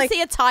 If you ever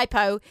see a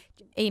typo,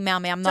 email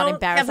me. I'm not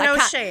embarrassed. Have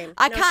no shame.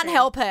 I can't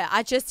help her.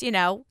 I just,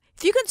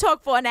 if you can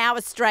talk for an hour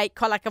straight,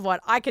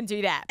 I can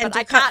do that. And but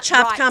I can't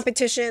chop write.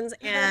 Competitions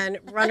and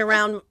run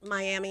around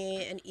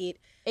Miami and eat.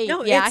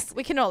 No,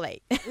 we can all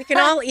eat. We can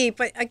all eat.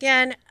 But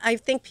again, I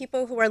think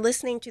people who are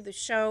listening to the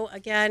show,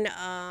 again,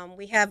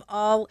 we have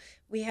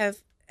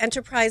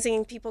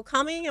enterprising people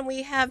coming, and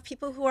we have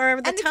people who are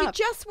the top. And if you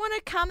just want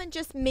to come and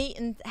just meet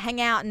and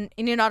hang out, and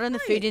you're not in the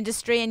food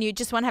industry, and you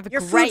just want to have a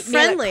great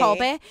meal at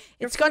Colbert,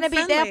 it's going to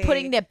be there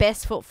putting their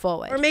best foot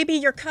forward. Or maybe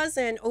your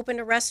cousin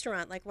opened a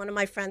restaurant. Like one of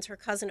my friends, her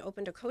cousin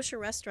opened a kosher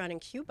restaurant in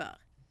Cuba.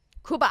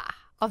 Cuba.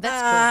 Oh,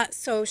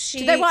 that's cool. So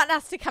do they want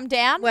us to come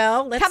down?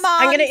 Well, come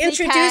on. I'm going to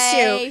introduce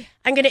you.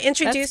 I'm going to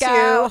introduce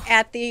you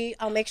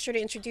I'll make sure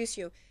to introduce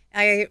you.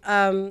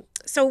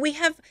 So we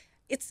have.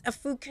 It's a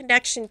food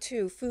connection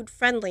too, food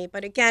friendly.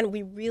 But again,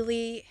 we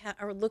really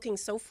are looking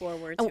so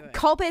forward to it.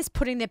 Colbert's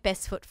putting their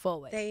best foot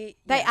forward. They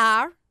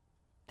are.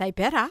 They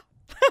better.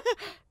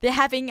 They're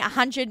having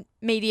 100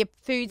 media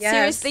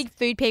seriously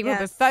food people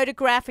have been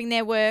photographing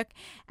their work.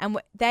 And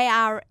they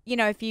are,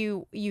 if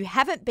you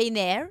haven't been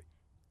there,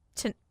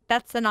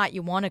 that's the night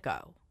you want to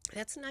go.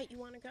 That's the night you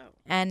want to go.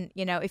 And,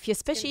 if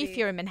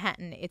you're in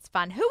Manhattan, it's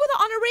fun. Who were the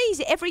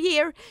honorees? Every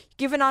year,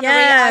 give an honoree.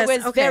 Yes, I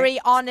was very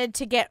honored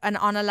to get an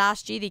honor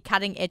last year, the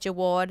Cutting Edge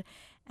Award.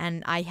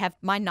 And I have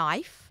my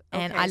knife,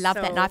 and I love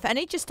that knife. And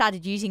I just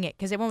started using it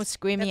because everyone was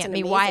screaming at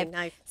me why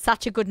I have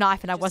such a good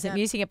knife, and I wasn't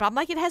using it. But I'm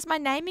like, it has my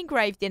name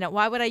engraved in it.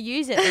 Why would I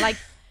use it? Like,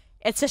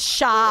 it's a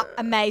sharp,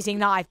 amazing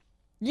knife.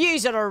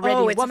 Use it already,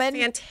 Oh, it's woman.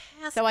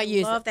 fantastic. So I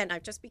use love it. that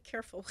knife. Just be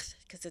careful with it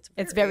because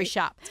It's very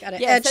sharp. It's got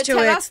an Yeah, edge so to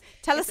tell it.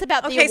 tell us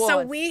about the Okay, so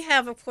awards. we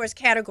have, of course,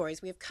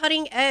 categories. We have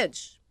cutting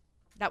edge.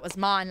 That was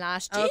mine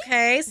last year.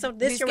 Okay, so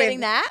this Who's year we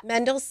getting have that?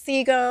 Mendel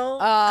Siegel,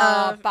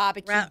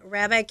 barbecue.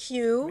 Rabbi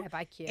Q.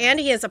 Rabbi Q. And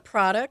he has a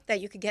product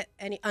that you could get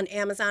on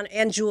Amazon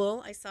and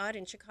Jewel. I saw it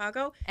in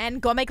Chicago.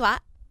 And Gourmet Glatt.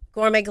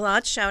 Gourmet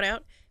Glot, shout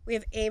out. We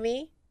have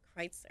Amy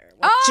Kreitzer.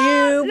 What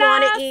Oh, you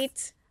want last- to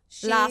eat?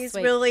 last She's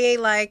week. really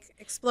like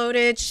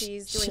exploded.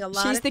 She's doing a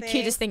lot She's of the things.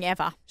 cutest thing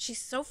ever. She's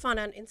so fun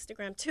on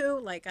Instagram too.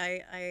 Like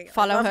I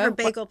Follow love her. her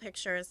bagel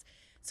pictures.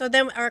 So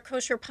then our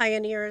kosher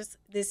pioneers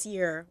this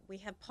year, we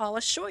have Paula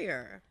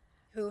Scheuer,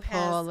 who has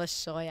Paula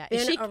Scheuer. been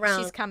Is she,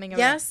 around. She's coming around.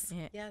 Yes,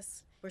 Yeah.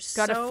 yes. We're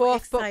Got so a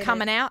fourth book excited.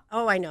 coming out.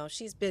 Oh, I know.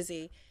 She's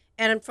busy.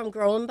 And from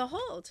Grow and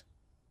Behold,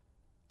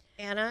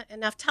 Anna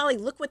and Naftali,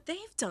 look what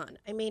they've done.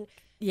 I mean,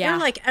 Yeah. they're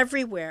like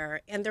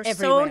everywhere, and they're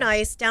Everywhere. so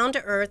nice, down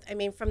to earth. I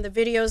mean, from the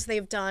videos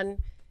they've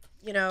done,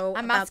 you know, I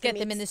about must the get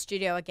them in the meats.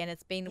 studio again.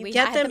 It's been You we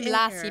get had them them in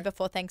last here. year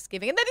before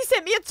Thanksgiving, and then he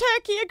sent me a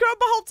turkey, a grub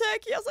whole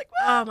turkey. I was like,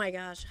 wow. Oh my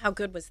gosh, how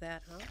good was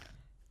that, huh?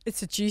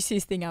 It's the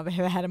juiciest thing I've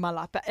ever had in my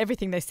life. But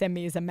everything they send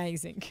me is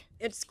amazing.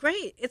 It's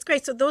great. It's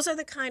great. So those are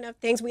the kind of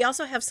things. We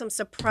also have some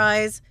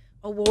surprise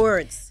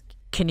awards.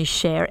 Can you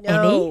share No,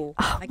 any?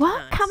 I What?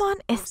 cannot. Come on,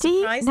 I have SD.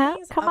 surprise No,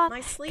 things come up on,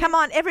 my sleeve. come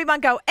on, everyone,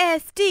 go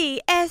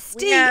SD,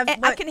 SD. We have, I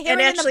what- can hear and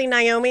it. actually,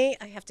 Naomi,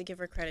 I have to give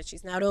her credit.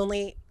 She's not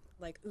only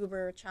like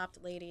Uber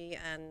chopped lady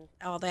and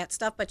all that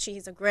stuff, but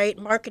she's a great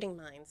marketing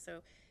mind.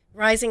 So,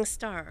 rising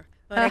star.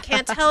 But I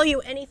can't tell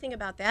you anything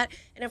about that.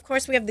 And of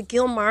course, we have the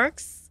Gil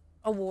Marks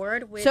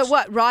Award, which So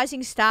what?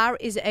 Rising Star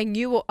is a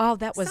new. Oh,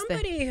 that was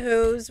somebody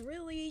who's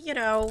really,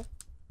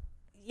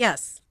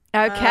 yes.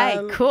 Okay,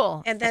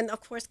 cool. And then, of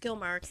course, Gil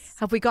Marks.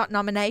 Have we got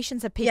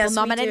nominations? Have people Yes, we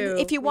nominated?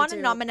 do. If you We want to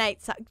do. nominate,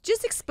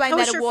 just explain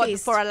that Kosher award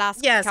Feast. for our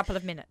last Yes. couple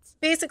of minutes.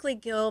 Basically,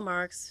 Gil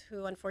Marks,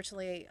 who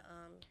unfortunately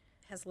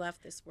has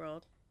left this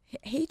world.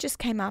 He just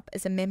came up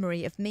as a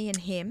memory of me and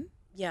him.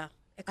 Yeah.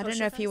 at I don't Kosher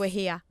know if you were Fest.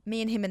 here.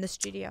 Me and him in the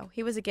studio.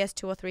 He was a guest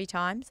 2 or 3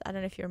 times. I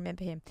don't know if you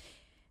remember him.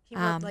 He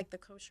wrote like the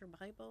Kosher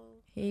Bible.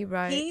 He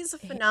wrote. He's a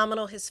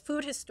phenomenal, his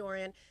food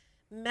historian.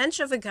 Mensch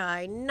of a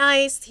guy,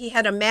 nice. He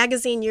had a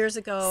magazine years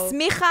ago.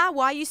 Smicha,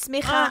 why you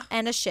Smicha, Ah,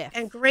 and a chef.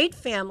 And great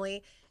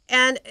family.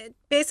 And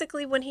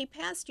basically, when he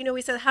passed,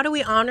 we said, how do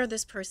we honor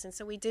this person?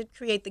 So we did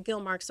create the Gil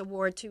Marks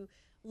Award to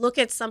look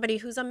at somebody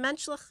who's a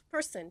menschlich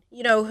person,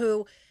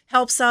 who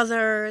helps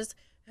others,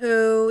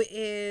 who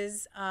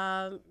is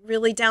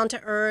really down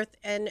to earth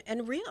and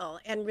real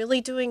and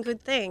really doing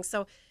good things.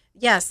 So,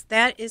 yes,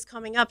 that is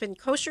coming up. And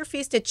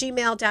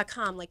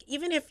kosherfeast@gmail.com. Like,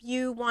 even if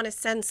you want to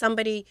send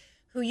somebody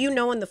who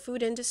in the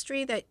food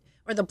industry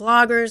or the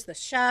bloggers, the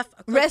chef,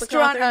 a cookbook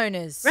Restaurant author,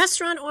 owners.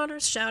 Restaurant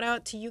owners, shout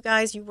out to you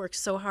guys. You work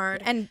so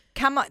hard. And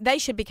come on, they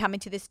should be coming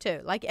to this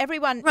too. Like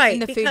everyone Right, in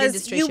the food because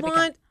industry you should be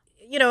want,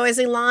 as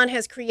Elan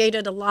has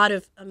created a lot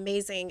of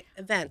amazing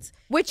events.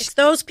 Which- it's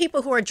those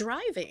people who are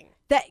driving.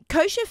 that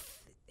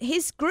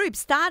his group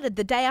started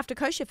the day after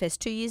Kosher Fest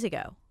 2 years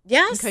ago.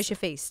 Yes. In Kosher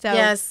Feast. So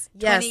Yes,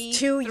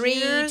 2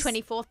 years.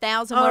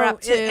 24,000 we're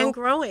up to. And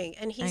growing.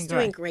 And he's And doing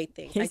growing. great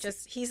things.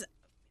 He's- He's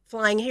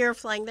flying here,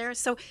 flying there.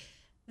 So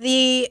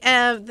the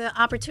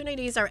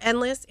opportunities are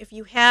endless. If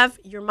you have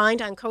your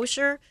mind on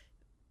kosher,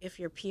 if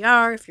you're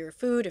PR, if you're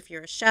food, if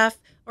you're a chef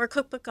or a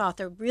cookbook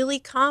author, really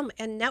come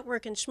and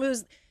network and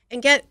schmooze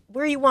and get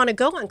where you want to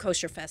go on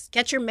Kosher Fest.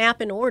 Get your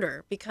map in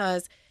order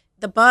because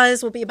the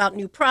buzz will be about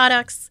new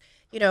products.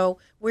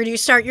 Where do you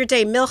start your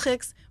day?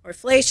 Milchiks or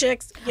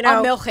fleischiks? Oh,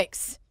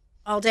 milchiks.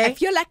 All day.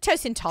 If you're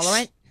lactose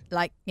intolerant,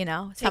 like,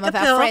 some a of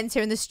our pill. friends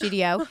here in the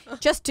studio,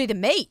 just do the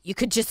meat. You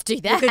could just do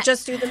that. You could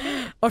just do the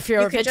meat. Or if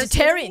you're you a could just do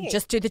the vegetarian, meat.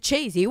 just do the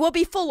cheese. You will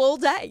be full all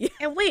day.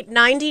 And wait,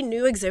 90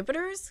 new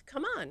exhibitors?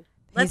 Come on.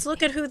 Let's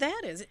look at who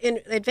that is.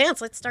 In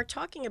advance, let's start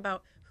talking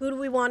about who do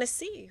we want to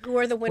see? Who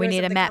are the winners We need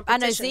of a the map. I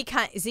know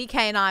competition? ZK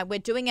and I, we're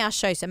doing our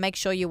show, so make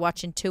sure you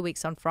watch in 2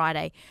 weeks on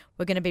Friday.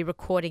 We're going to be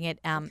recording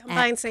it by at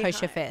and say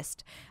Kosher hi.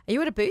 Fest. Are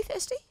you at a booth,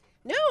 Esty?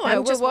 No, No, I'm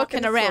we're just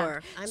walking the around.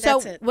 floor. So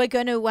That's it. we're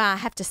going to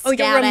have to Oh, scout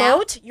you're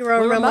remote? out. You're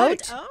a We're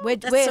remote? Oh, we're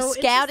that's so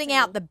scouting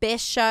out interesting. the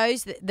best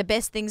shows, the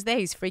best things there.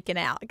 He's freaking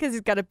out because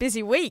he's got a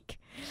busy week.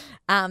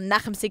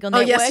 Nachum Siegel Oh,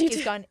 Network yes, you is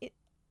do. going,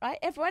 right?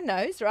 Everyone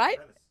knows, right?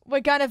 We're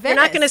going to Venice.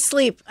 You're not going to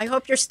sleep. I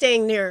hope you're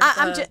staying near.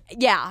 I'm the-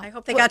 yeah. I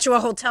hope they got you a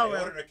hotel I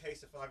room. ordered a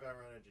case of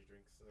 5-hour energy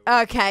drinks. So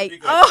Okay.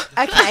 pretty good. Oh,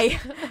 Okay.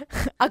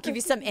 I'll give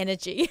you some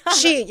energy.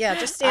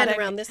 just stand don't-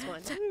 around this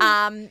one.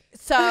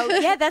 So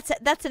yeah,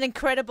 that's an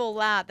incredible.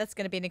 That's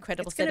going to be an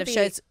incredible It's set gonna of be-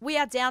 shows. We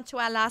are down to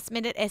our last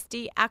minute,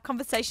 SD. Our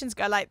conversations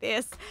go like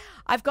this.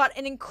 I've got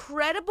an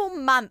incredible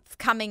month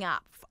coming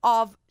up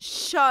of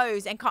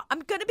shows, and I'm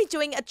going to be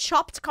doing a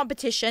chopped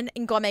competition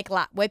in Gourmet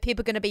Glatt, where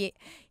people are going to be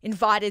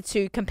invited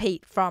to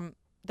compete from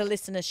the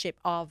listenership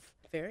of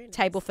Very nice.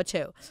 Table for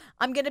Two.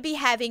 I'm going to be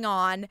having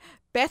on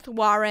Beth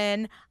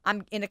Warren.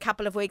 In a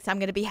couple of weeks. I'm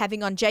going to be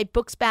having on Jade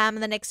Buchsbaum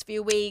in the next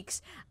few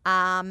weeks.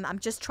 I'm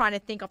just trying to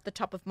think off the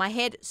top of my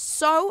head.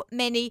 So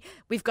many.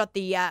 We've got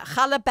the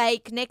challah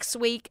bake next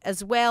week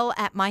as well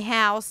at my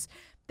house.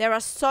 There are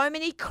so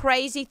many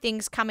crazy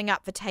things coming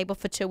up for Table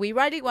for Two. We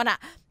really want to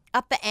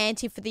up the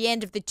ante for the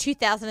end of the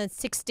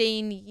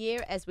 2016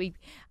 year as we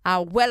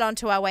are well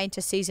onto our way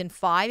into season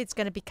 5. It's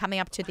going to be coming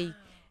up to the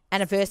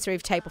anniversary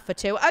of Table for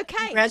Two.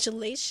 Okay.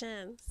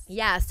 Congratulations.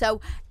 Yeah.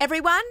 So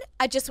everyone,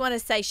 I just want to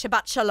say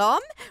Shabbat Shalom.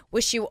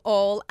 Wish you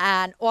all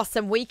an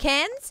awesome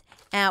weekend.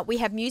 We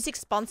have music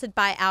sponsored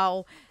by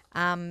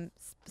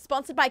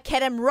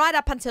Kedem right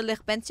up until Lich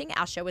Bensing.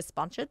 Our show is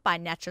sponsored by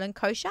Natural and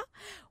Kosher,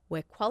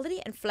 where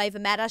quality and flavor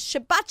matter.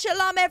 Shabbat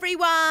Shalom,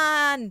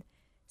 everyone.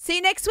 See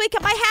you next week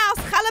at my house.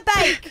 Challah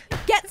bake.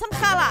 Get some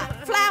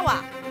challah,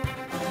 flour.